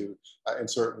open to and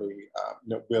certainly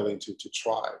willing to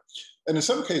try. And in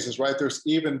some cases, right, there's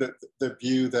even the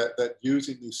view that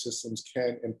using these systems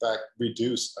can, in fact,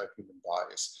 reduce human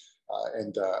bias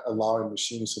and allowing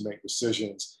machines to make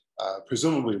decisions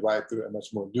presumably right through a much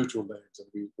more neutral lens,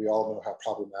 and we all know how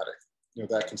problematic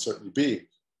that can certainly be.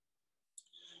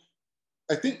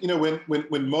 I think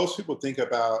when most people think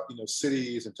about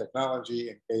cities and technology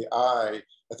and AI,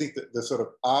 I think that the sort of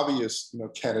obvious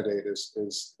candidate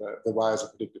is the rise of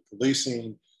predictive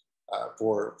policing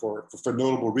for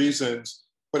notable reasons.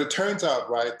 But it turns out,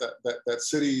 right, that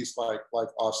cities like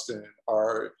Austin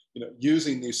are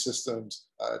using these systems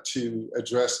to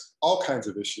address all kinds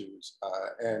of issues.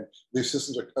 And these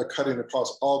systems are cutting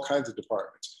across all kinds of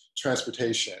departments: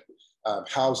 transportation,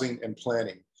 housing, and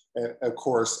planning. And of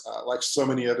course, like so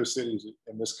many other cities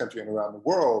in this country and around the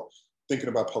world, thinking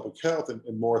about public health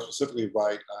and more specifically,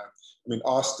 right, I mean,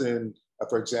 Austin,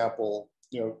 for example,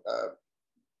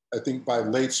 I think by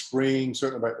late spring,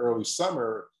 certainly by early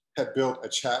summer, had built a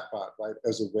chatbot, right,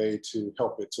 as a way to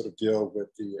help it sort of deal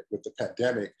with the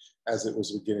pandemic as it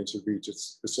was beginning to reach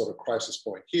its sort of crisis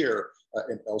point here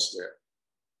and elsewhere.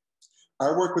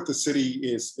 Our work with the city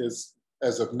is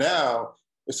as of now,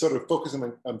 is sort of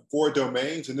focusing on 4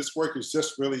 domains, and this work is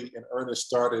just really in earnest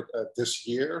started this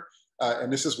year.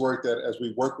 And this is work that, as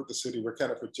we work with the city, we're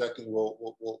kind of projecting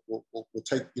will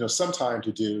take some time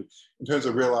to do in terms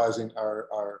of realizing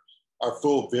our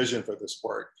full vision for this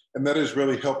work. And that is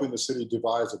really helping the city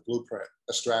devise a blueprint,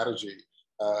 a strategy,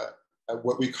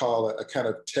 what we call a kind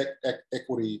of tech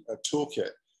equity toolkit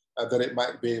that it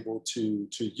might be able to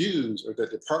use, or that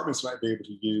departments might be able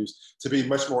to use, to be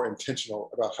much more intentional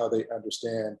about how they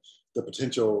understand the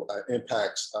potential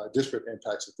impacts, disparate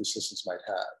impacts that these systems might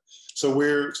have. So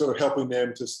we're sort of helping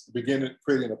them to begin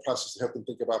creating a process to help them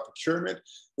think about procurement.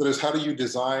 That is, how do you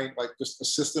design like just a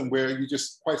system where you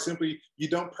just quite simply, you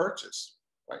don't purchase,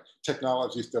 right,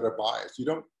 technologies that are biased. You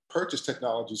don't purchase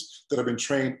technologies that have been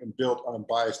trained and built on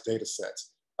biased data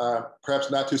sets.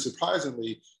 Perhaps not too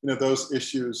surprisingly, those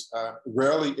issues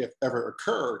rarely, if ever,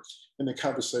 occur in the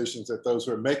conversations that those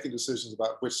who are making decisions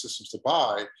about which systems to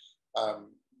buy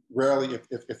rarely,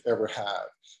 if ever, have.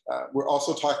 We're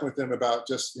also talking with them about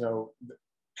just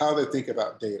how they think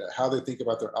about data, how they think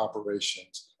about their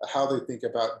operations, how they think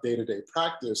about day-to-day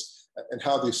practice, and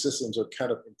how these systems are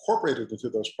kind of incorporated into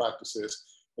those practices,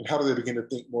 and how do they begin to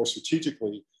think more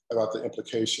strategically about the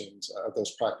implications of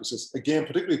those practices, again,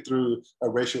 particularly through a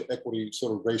racial equity,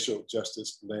 sort of racial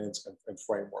justice lens and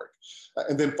framework.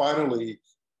 And then finally,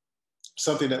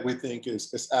 something that we think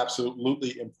is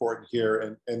absolutely important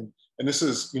here, and this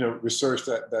is research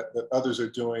that others are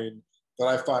doing that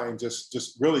I find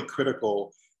just really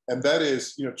critical, and that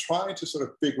is trying to sort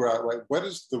of figure out, right, what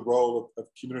is the role of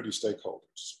community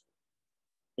stakeholders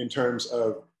in terms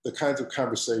of the kinds of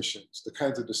conversations, the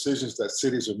kinds of decisions that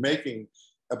cities are making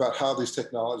about how these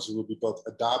technologies will be both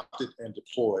adopted and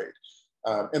deployed.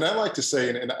 And I like to say,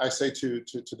 and I say to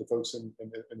the folks in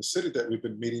the city that we've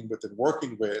been meeting with and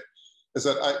working with, is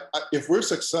that if we're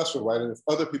successful, right, and if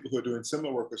other people who are doing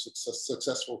similar work are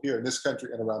successful here in this country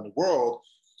and around the world,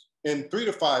 in 3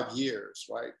 to 5 years,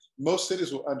 right, most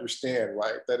cities will understand,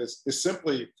 right, that it's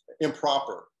simply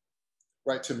improper,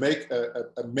 right, to make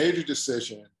a major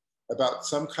decision about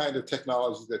some kind of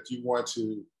technology that you want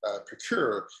to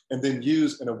procure and then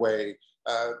use in a way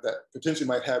that potentially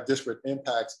might have disparate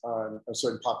impacts on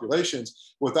certain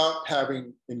populations without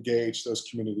having engaged those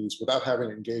communities, without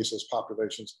having engaged those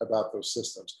populations about those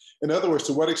systems. In other words,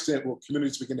 to what extent will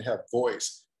communities begin to have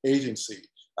voice, agency,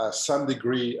 some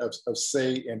degree of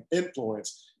say and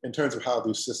influence in terms of how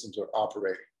these systems are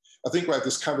operating? I think, right,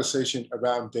 this conversation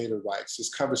around data rights, this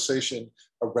conversation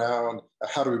around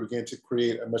how do we begin to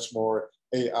create a much more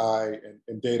AI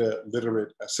and data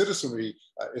literate citizenry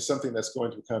is something that's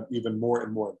going to become even more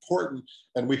and more important.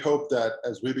 And we hope that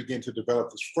as we begin to develop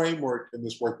this framework and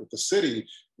this work with the city,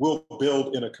 we'll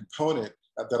build in a component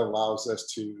that allows us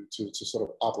to sort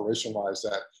of operationalize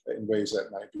that in ways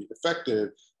that might be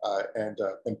effective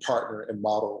and partner and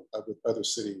model with other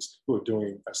cities who are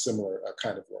doing a similar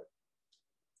kind of work.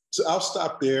 So I'll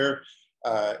stop there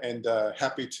and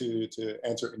happy to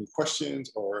answer any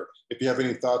questions, or if you have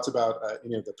any thoughts about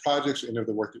any of the projects or any of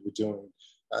the work that we're doing,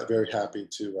 very happy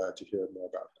to hear more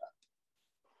about that.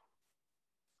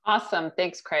 Awesome,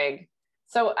 thanks, Craig.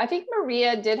 So I think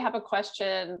Maria did have a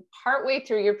question partway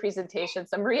through your presentation.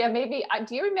 So Maria, maybe,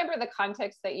 do you remember the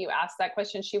context that you asked that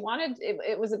question? She wanted,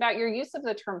 it was about your use of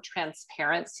the term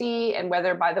transparency and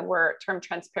whether by the term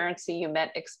transparency, you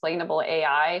meant explainable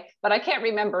AI, but I can't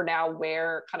remember now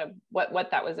where, kind of what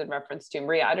that was in reference to.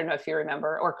 Maria, I don't know if you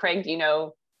remember, or Craig, do you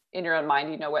know in your own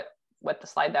mind, you know what the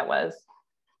slide that was?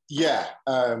 Yeah,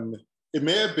 it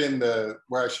may have been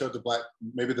where I showed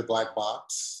maybe the black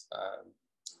box.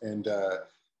 And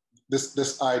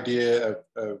this idea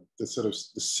of the sort of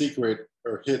the secret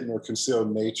or hidden or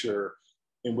concealed nature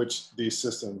in which these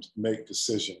systems make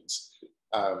decisions.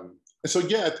 And so,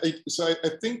 yeah, I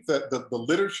think that the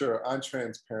literature on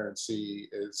transparency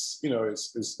is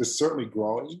certainly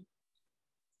growing.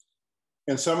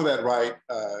 And some of that, right,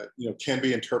 can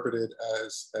be interpreted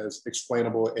as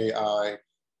explainable AI.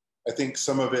 I think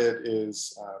some of it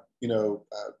is,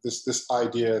 this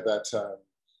idea that,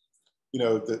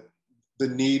 the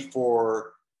need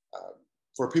for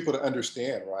people to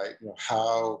understand, right,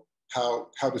 how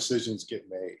decisions get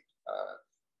made,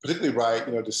 particularly,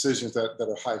 right, decisions that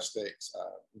are high stakes.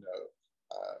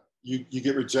 You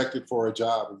get rejected for a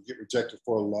job, or you get rejected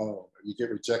for a loan, or you get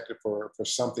rejected for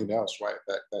something else, right,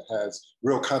 that has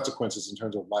real consequences in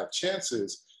terms of life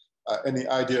chances. And the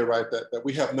idea, right, that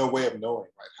we have no way of knowing,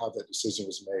 right, how that decision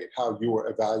was made, how you were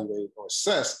evaluated or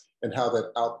assessed, and how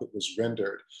that output was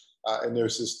rendered. And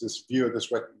there's this view of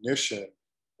this recognition,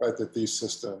 right, that these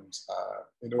systems,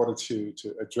 in order to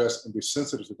address and be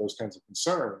sensitive to those kinds of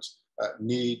concerns,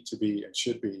 need to be and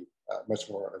should be much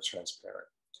more transparent.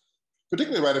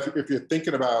 Particularly, right, if you're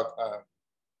thinking about,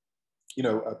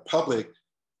 public,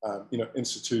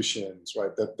 institutions,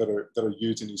 right, that are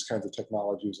using these kinds of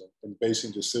technologies and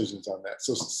basing decisions on that.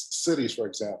 So cities, for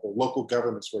example, local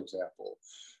governments, for example,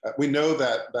 we know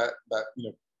that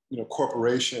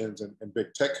corporations and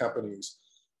big tech companies,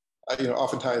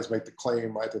 oftentimes make the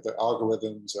claim, right, that the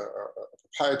algorithms are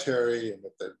proprietary and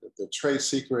that they're trade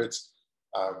secrets.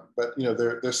 But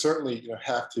there certainly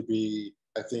have to be,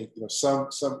 I think,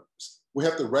 we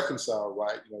have to reconcile,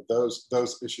 right,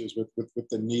 those issues with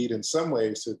the need in some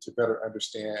ways to better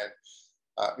understand,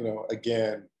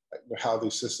 again, how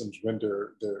these systems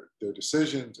render their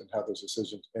decisions and how those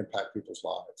decisions impact people's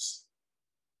lives.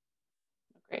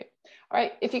 Great. All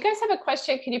right, if you guys have a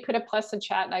question, can you put a plus in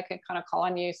chat and I can kind of call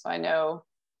on you so I know,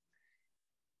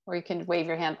 or you can wave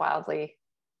your hand wildly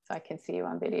so I can see you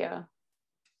on video.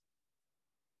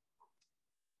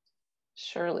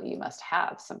 Surely you must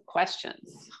have some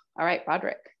questions. All right,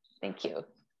 Roderick, thank you.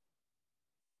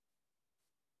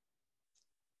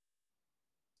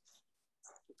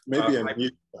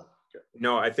 Maybe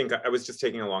No, I think I was just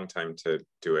taking a long time to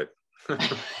do it.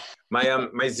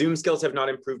 My Zoom skills have not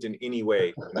improved in any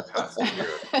way in the past year.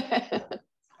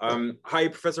 Hi,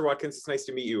 Professor Watkins. It's nice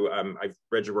to meet you. I've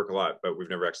read your work a lot, but we've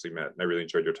never actually met. And I really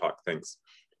enjoyed your talk. Thanks.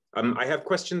 I have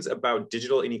questions about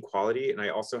digital inequality, and I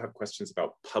also have questions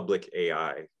about public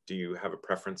AI. Do you have a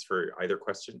preference for either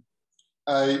question?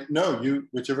 No,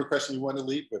 whichever question you want to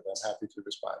lead with, I'm happy to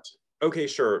respond to. Okay,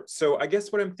 sure. So I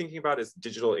guess what I'm thinking about is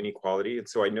digital inequality. And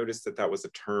so I noticed that was a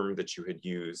term that you had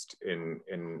used in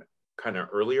kind of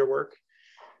earlier work.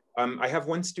 I have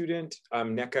one student,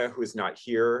 Neka, who is not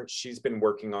here. She's been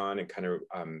working on and kind of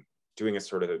doing a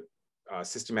sort of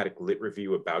systematic lit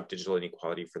review about digital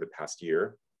inequality for the past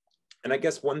year. And I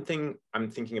guess one thing I'm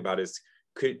thinking about is,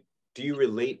 do you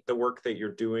relate the work that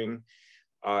you're doing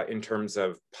in terms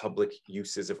of public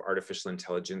uses of artificial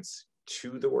intelligence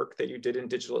to the work that you did in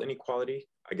digital inequality?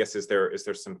 I guess, is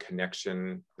there some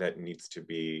connection that needs to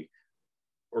be,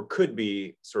 or could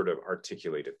be, sort of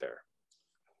articulated there?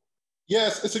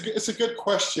 Yes, it's a good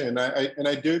question.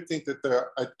 I do think that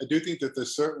there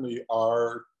certainly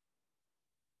are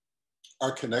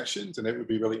connections, and it would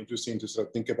be really interesting to sort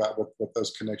of think about what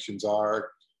those connections are.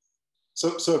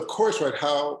 So of course, right,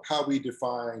 how we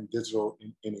define digital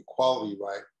inequality,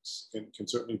 right, can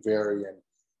certainly vary.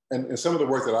 And some of the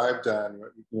work that I've done,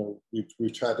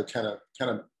 we've tried to kind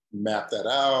of map that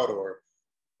out or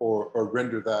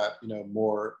render that, you know,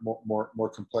 more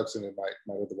complex than it might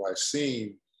otherwise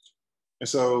seem. And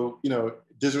so, you know,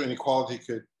 digital inequality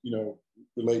could, you know,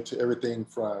 relate to everything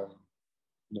from,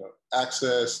 you know,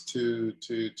 access to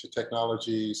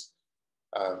technologies,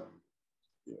 you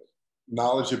know,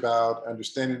 knowledge about,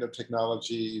 understanding of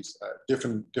technologies,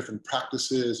 different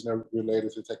practices, you know,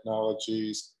 related to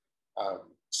technologies,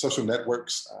 social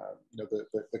networks, you know,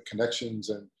 the connections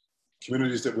and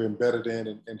communities that we're embedded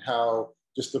in, and how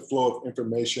just the flow of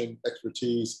information,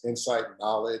 expertise, insight,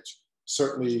 knowledge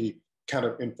certainly kind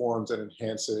of informs and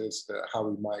enhances how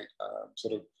we might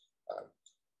sort of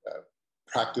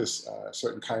practice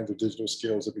certain kinds of digital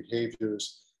skills or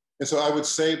behaviors. And so I would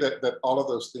say that all of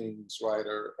those things, right,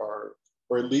 are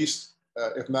or at least,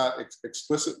 if not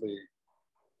explicitly,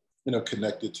 you know,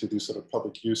 connected to these sort of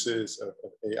public uses of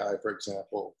AI, for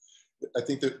example. I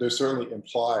think that they're certainly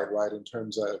implied, right, in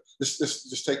terms of,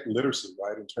 just take literacy,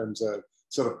 right, in terms of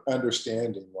sort of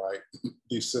understanding, right,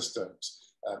 these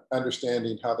systems,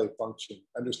 understanding how they function,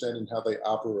 understanding how they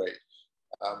operate,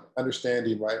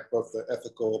 understanding, right, both the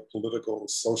ethical, political,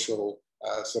 social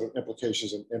sort of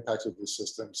implications and impacts of this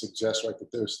system suggests, right,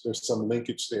 that there's some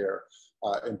linkage there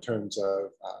in terms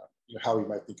of you know, how we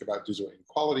might think about digital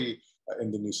inequality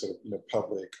in the new sort of, you know,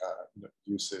 public you know,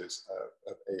 uses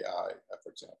of AI, for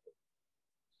example.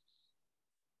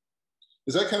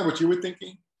 Is that kind of what you were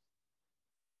thinking?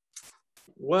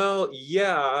 Well,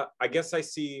 yeah, I guess I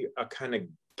see a kind of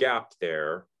gap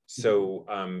there. So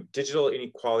digital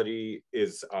inequality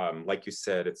is, like you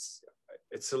said,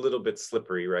 it's a little bit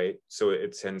slippery, right? So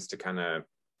it tends to kind of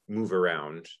move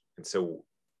around. And so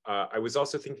I was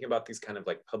also thinking about these kind of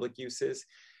like public uses.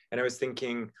 And I was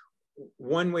thinking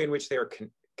one way in which they are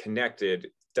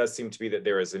connected does seem to be that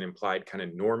there is an implied kind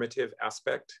of normative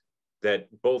aspect that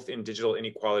both in digital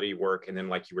inequality work, and then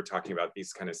like you were talking about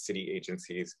these kind of city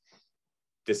agencies,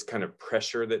 this kind of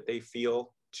pressure that they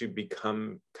feel to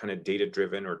become kind of data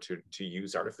driven or to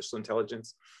use artificial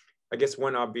intelligence. I guess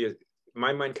one obvious,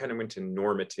 my mind kind of went to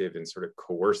normative and sort of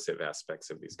coercive aspects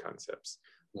of these concepts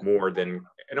more than,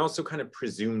 and also kind of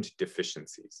presumed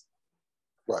deficiencies.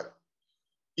 Right.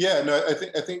 Yeah, no, I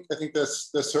think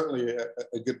that's certainly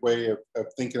a good way of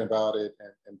thinking about it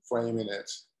and framing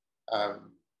it.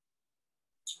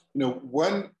 You know,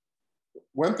 one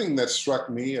thing that struck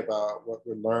me about what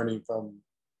we're learning from,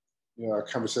 you know, our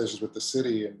conversations with the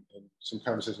city and some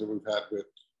conversations that we've had with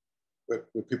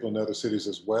people in other cities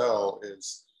as well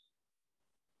is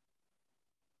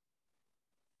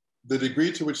the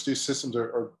degree to which these systems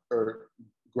are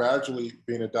gradually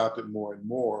being adopted more and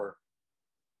more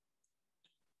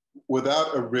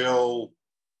without a real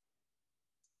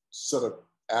sort of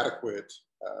adequate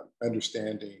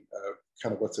understanding of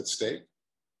kind of what's at stake,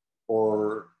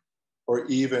 or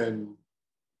even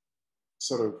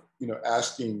sort of, you know,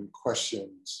 asking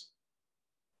questions,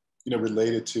 you know,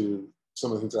 related to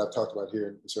some of the things that I've talked about here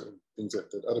and certain things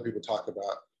that other people talk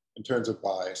about in terms of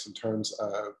bias, in terms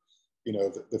of, you know,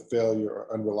 the failure or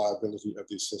unreliability of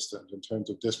these systems, in terms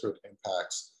of disparate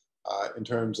impacts, in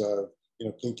terms of, you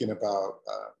know, thinking about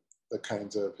the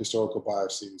kinds of historical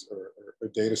biases or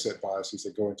data set biases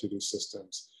that go into these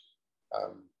systems.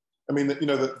 I mean, you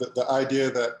know, the idea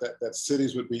that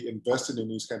cities would be invested in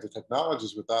these kinds of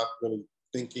technologies without really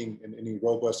thinking in any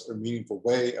robust or meaningful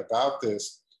way about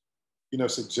this, you know,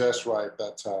 suggests, right,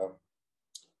 that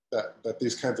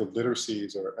these kinds of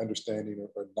literacies or understanding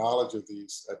or knowledge of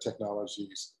these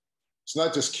technologies, it's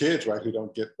not just kids, right, who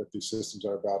don't get what these systems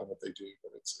are about and what they do,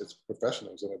 but it's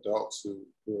professionals and adults who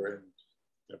are in,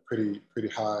 you know, pretty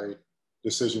high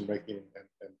decision-making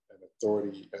and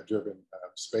authority-driven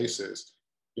spaces,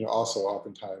 you know, also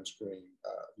oftentimes bring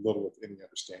little, if any,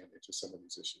 understanding to some of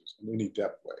these issues in any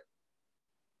depth way.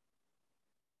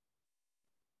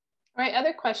 All right,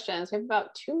 other questions? We have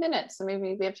about 2 minutes, so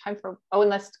maybe we have time for, oh,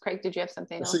 unless, Craig, did you have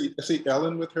something else? I see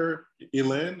Ellen with her,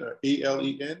 Elen, or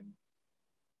E-L-E-N.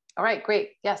 All right,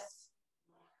 great, yes.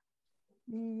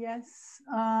 Yes,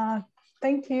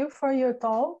 thank you for your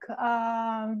talk.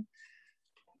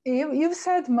 You've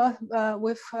said,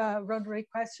 with Roderick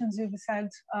questions, you've said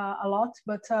a lot,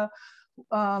 but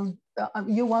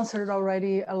you answered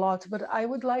already a lot, but I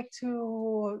would like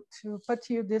to put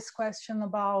you this question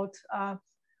about,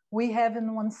 we have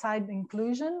on one side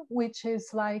inclusion, which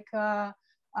is like,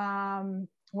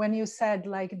 when you said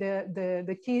like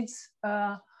the kids,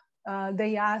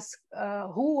 they ask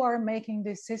who are making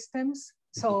these systems.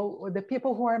 So the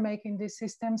people who are making these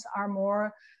systems are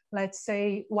more, let's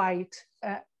say, white.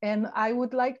 And I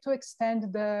would like to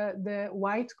extend the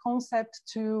white concept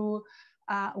to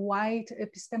white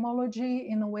epistemology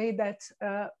in a way that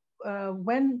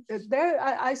when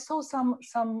I saw some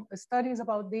studies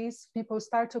about this, people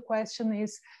start to question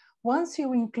is, once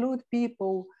you include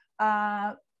people,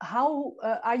 how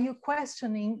are you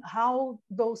questioning how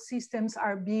those systems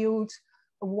are built,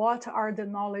 what are the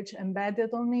knowledge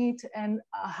embedded on it, and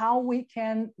how we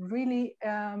can really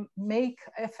make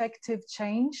effective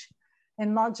change,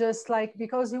 and not just like,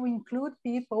 because you include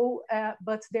people,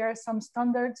 but there are some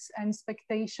standards and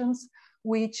expectations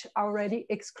which already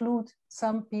exclude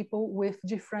some people with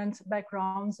different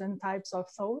backgrounds and types of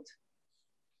thought?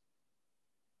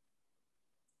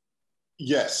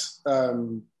 Yes.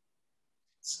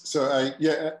 So I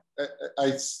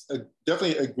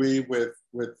definitely agree with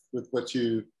what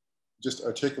you just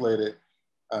articulated.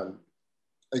 I'm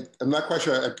not quite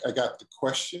sure I got the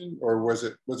question, or was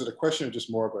it a question or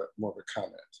just more of a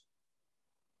comment?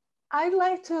 I'd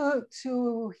like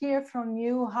to hear from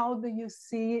you. How do you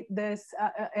see this,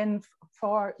 and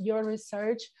for your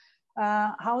research,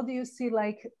 how do you see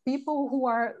like people who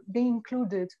are being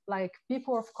included, like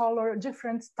people of color,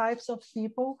 different types of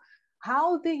people,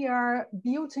 how they are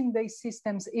building these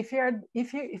systems? If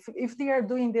they are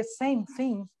doing the same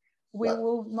thing, we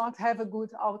will not have a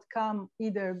good outcome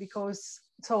either, because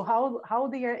so how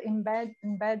they are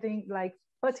embedding, like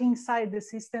put inside the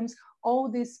systems all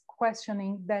this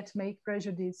questioning that make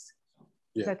prejudice,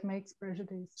 that makes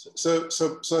prejudice. So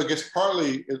I guess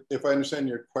partly, if I understand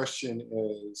your question,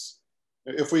 is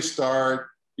if we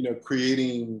start,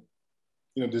 creating,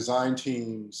 design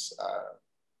teams,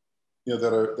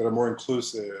 that are more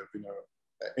inclusive,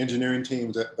 engineering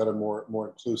teams that are more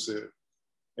inclusive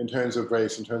in terms of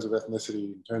race, in terms of ethnicity,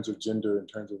 in terms of gender, in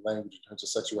terms of language, in terms of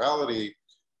sexuality,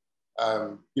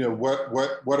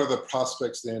 what are the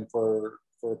prospects then for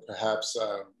perhaps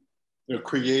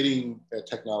creating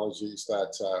technologies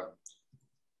that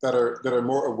are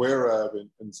more aware of and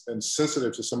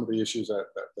sensitive to some of the issues that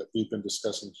we've been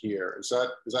discussing here? Is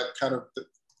that kind of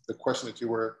the question that you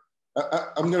were?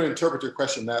 I'm going to interpret your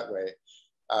question that way,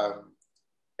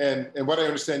 and what I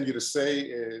understand you to say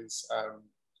is,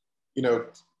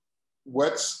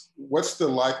 what's the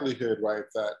likelihood, right,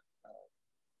 that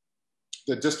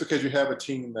just because you have a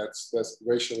team that's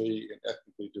racially and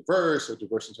ethnically diverse, or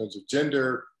diverse in terms of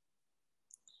gender,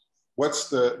 what's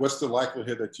the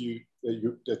likelihood that you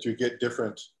get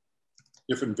different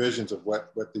visions of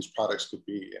what these products could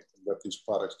be and what these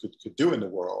products could do in the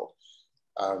world?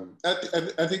 I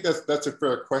think that's a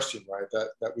fair question, right?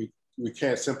 That we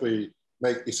can't simply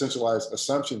make essentialized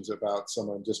assumptions about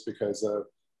someone just because of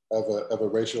a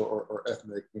racial or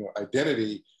ethnic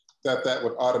identity, that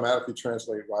would automatically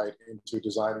translate right into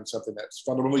designing something that's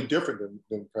fundamentally different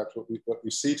than perhaps what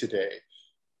we see today.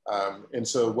 And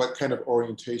so what kind of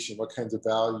orientation, what kinds of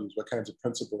values, what kinds of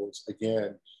principles,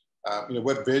 again,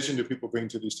 what vision do people bring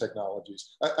to these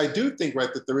technologies? I do think,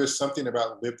 right, that there is something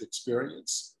about lived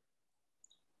experience.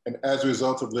 And as a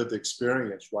result of lived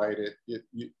experience, right,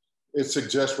 it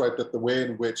suggests, right, that the way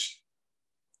in which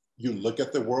you look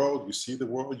at the world, you see the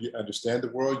world, you understand the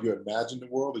world, you imagine the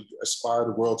world, or you aspire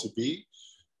the world to be,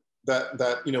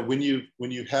 that when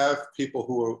you have people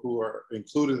who are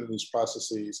included in these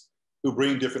processes, who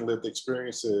bring different lived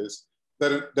experiences,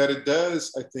 that it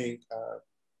does, I think,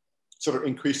 sort of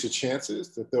increase the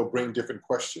chances that they'll bring different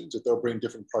questions, that they'll bring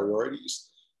different priorities,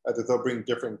 that they'll bring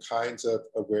different kinds of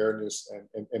awareness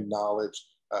and knowledge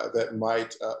that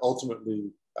might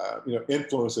ultimately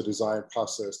influence the design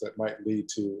process that might lead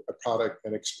to a product,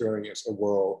 an experience, a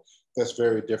world that's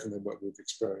very different than what we've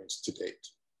experienced to date.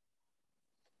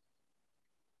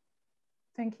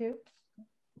 Thank you.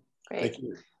 Great. Thank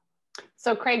you.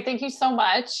 So Craig, thank you so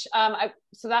much.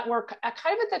 So that we're kind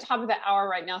of at the top of the hour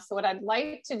right now. So what I'd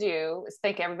like to do is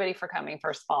thank everybody for coming.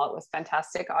 First of all, it was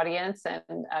fantastic audience.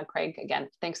 And Craig, again,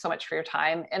 thanks so much for your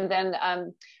time. And then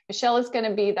Michelle is going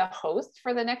to be the host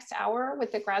for the next hour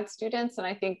with the grad students. And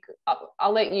I think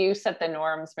I'll let you set the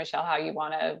norms, Michelle, how you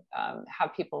want to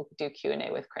have people do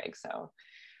Q&A with Craig. So,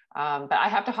 but I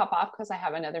have to hop off because I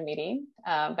have another meeting.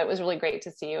 But it was really great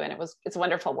to see you, and it's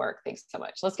wonderful work. Thanks so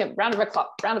much. Let's give a round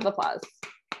of applause.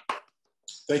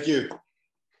 Thank you.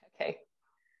 Okay.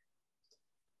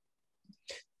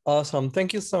 Awesome.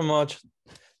 Thank you so much,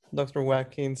 Dr.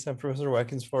 Watkins and Professor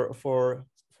Watkins, for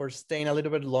staying a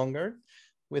little bit longer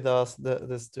with us,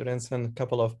 the students and a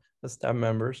couple of the staff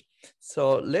members.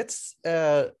 So let's,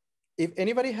 if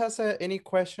anybody has any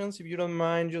questions, if you don't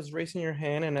mind just raising your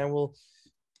hand, and I will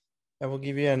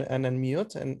give you an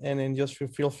unmute, and then just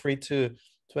feel free to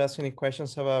ask any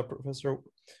questions about Professor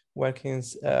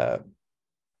Watkins'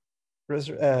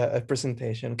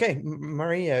 presentation. Okay,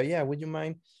 Maria, yeah, would you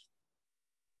mind?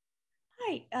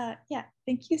 Hi, yeah,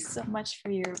 thank you so much for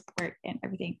your work and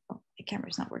everything. Oh, the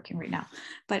camera's not working right now,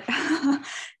 but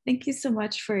thank you so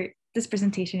much for this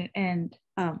presentation and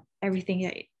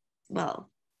everything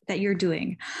that you're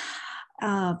doing.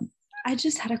 I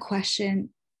just had a question,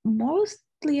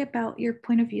 mostly about your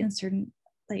point of view on certain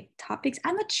like topics.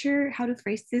 I'm not sure how to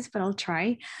phrase this, but I'll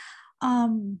try.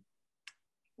 How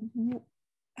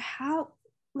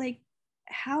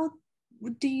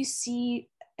do you see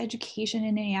education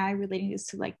and AI relating this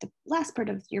to like the last part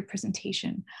of your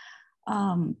presentation,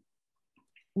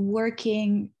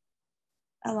 working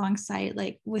alongside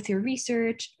like with your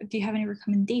research? Do you have any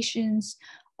recommendations,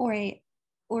 or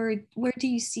where do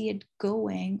you see it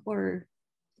going, or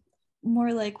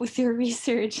more like with your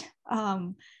research,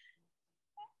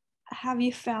 have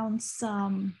you found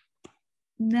some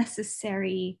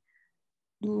necessary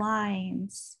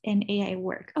lines in AI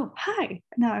work? Oh, hi,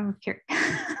 now I'm here.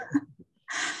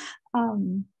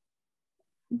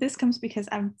 This comes because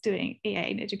I'm doing AI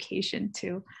in education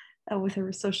too, with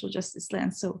a social justice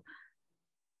lens. So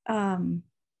I'm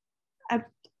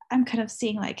kind of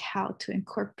seeing like how to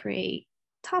incorporate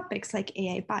topics like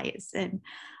AI bias and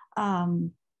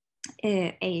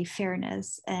AI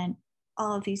fairness and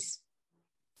all of these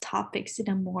topics in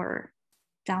a more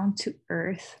down to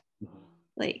earth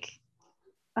like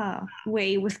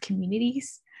way with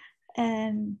communities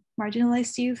and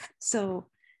marginalized youth. So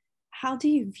how do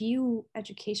you view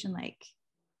education like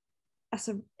as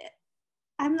a,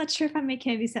 I'm not sure if I'm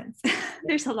making any sense.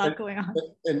 There's a lot going on.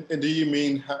 And do you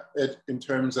mean in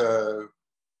terms of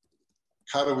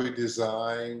how do we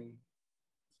design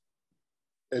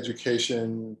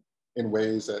education in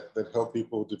ways that help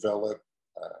people develop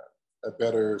a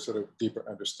better sort of deeper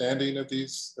understanding of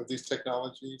these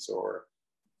technologies, or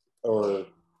how?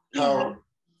 Yeah.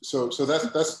 So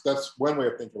that's one way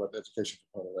of thinking about the education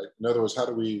component, right? In other words, how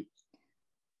do we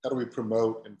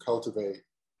promote and cultivate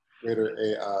greater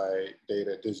AI,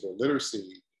 data, digital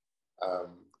literacy,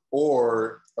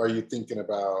 or are you thinking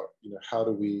about, how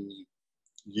do we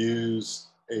use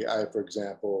AI, for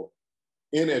example,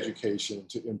 in education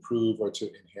to improve or to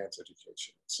enhance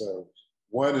education? So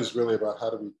one is really about how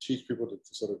do we teach people to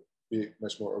sort of be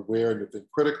much more aware and to think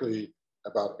critically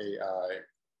about AI.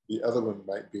 The other one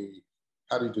might be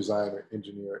how do you design or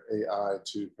engineer AI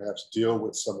to perhaps deal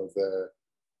with some of the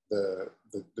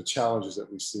challenges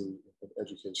that we see in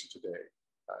education today.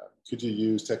 Could you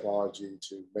use technology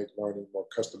to make learning more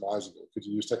customizable? Could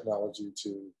you use technology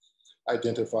to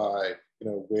identify,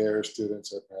 where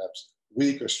students are perhaps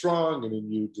weak or strong, and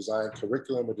then you design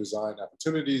curriculum or design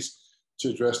opportunities to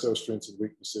address those strengths and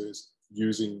weaknesses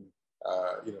using,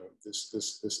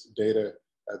 this data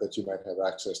that you might have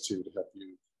access to help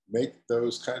you make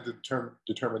those kinds of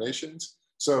determinations.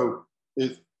 So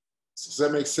does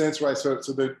that make sense, right? So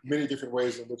there are many different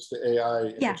ways in which the AI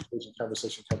and education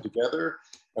conversation come together,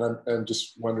 and I'm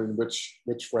just wondering which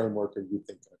framework are you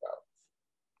thinking about?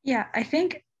 Yeah, I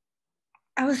think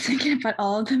I was thinking about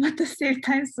all of them at the same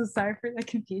time, so sorry for the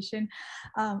confusion.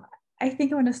 I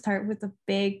think I want to start with the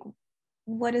big,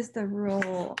 what is the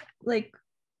role, like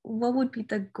what would be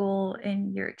the goal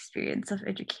in your experience of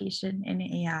education in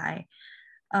AI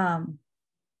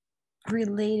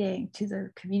relating to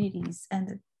the communities and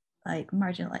the like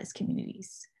marginalized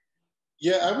communities?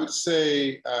 Yeah, I would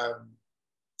say,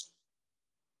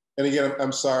 and again,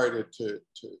 I'm sorry to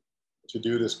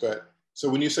do this, but so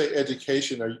when you say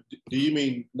education, do you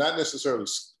mean not necessarily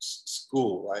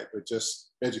school, right? But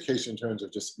just education in terms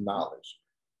of just knowledge?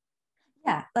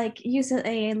 Yeah, like use of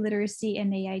AI literacy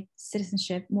and AI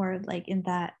citizenship more like in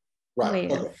that way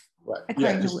of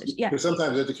acquiring knowledge. Yeah, because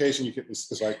sometimes education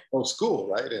it's like, school,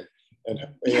 right? And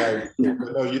AI,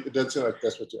 but no, it doesn't seem like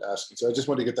that's what you're asking. So I just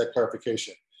want to get that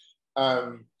clarification.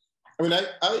 I'm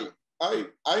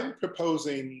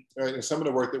proposing, right, in some of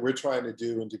the work that we're trying to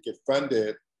do and to get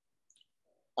funded,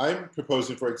 I'm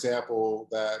proposing, for example,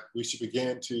 that we should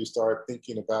begin to start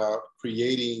thinking about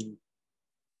creating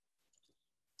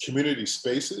community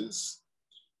spaces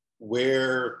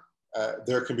where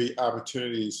there can be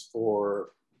opportunities for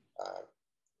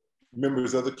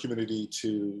members of the community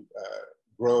to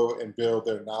grow and build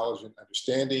their knowledge and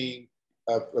understanding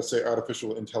of, let's say,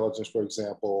 artificial intelligence, for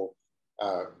example.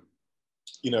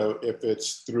 If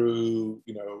it's through,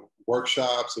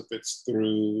 workshops, if it's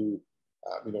through,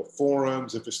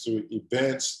 forums, if it's through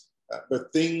events,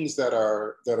 but things that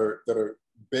are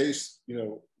based,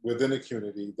 within a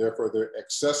community, therefore they're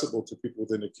accessible to people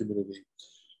within the community,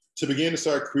 to begin to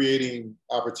start creating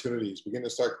opportunities, begin to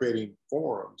start creating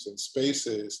forums and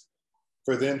spaces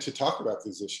for them to talk about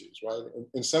these issues, right?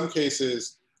 In some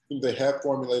cases, they have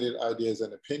formulated ideas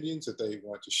and opinions that they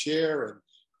want to share, and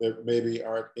there maybe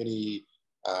aren't any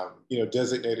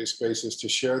designated spaces to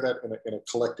share that in a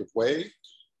collective way.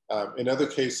 In other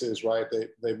cases, right,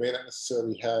 they may not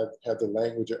necessarily have the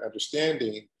language or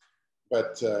understanding,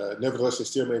 but nevertheless, they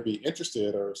still may be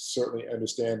interested or certainly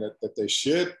understand that they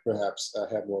should perhaps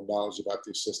have more knowledge about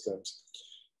these systems.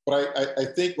 But I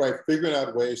think, right, figuring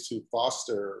out ways to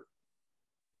foster,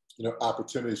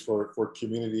 opportunities for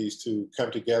communities to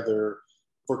come together,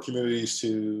 for communities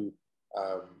to,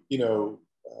 in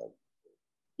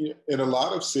a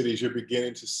lot of cities, you're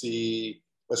beginning to see,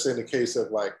 let's say in the case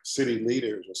of like city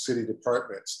leaders or city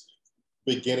departments,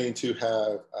 beginning to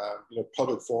have,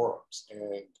 public forums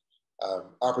and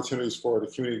opportunities for the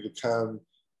community to come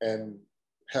and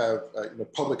have,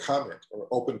 public comment or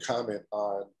open comment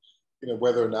on,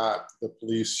 whether or not the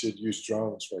police should use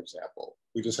drones, for example.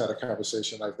 We just had a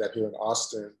conversation like that here in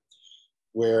Austin,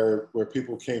 where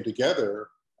people came together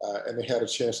and they had a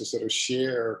chance to sort of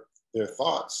share their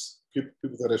thoughts.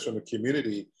 People that are from the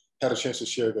community had a chance to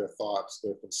share their thoughts,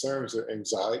 their concerns, their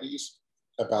anxieties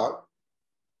about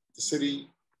the city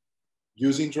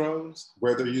using drones,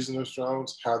 where they're using those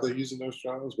drones, how they're using those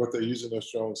drones, what they're using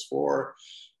those drones for.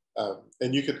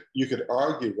 And you could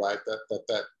argue, right,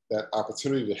 that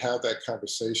opportunity to have that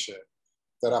conversation,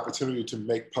 that opportunity to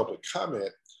make public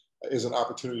comment is an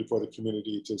opportunity for the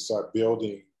community to start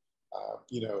building,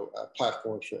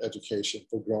 platforms for education,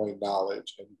 for growing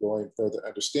knowledge and growing further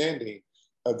understanding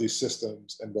of these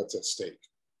systems and what's at stake.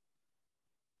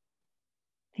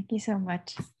 Thank you so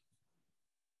much.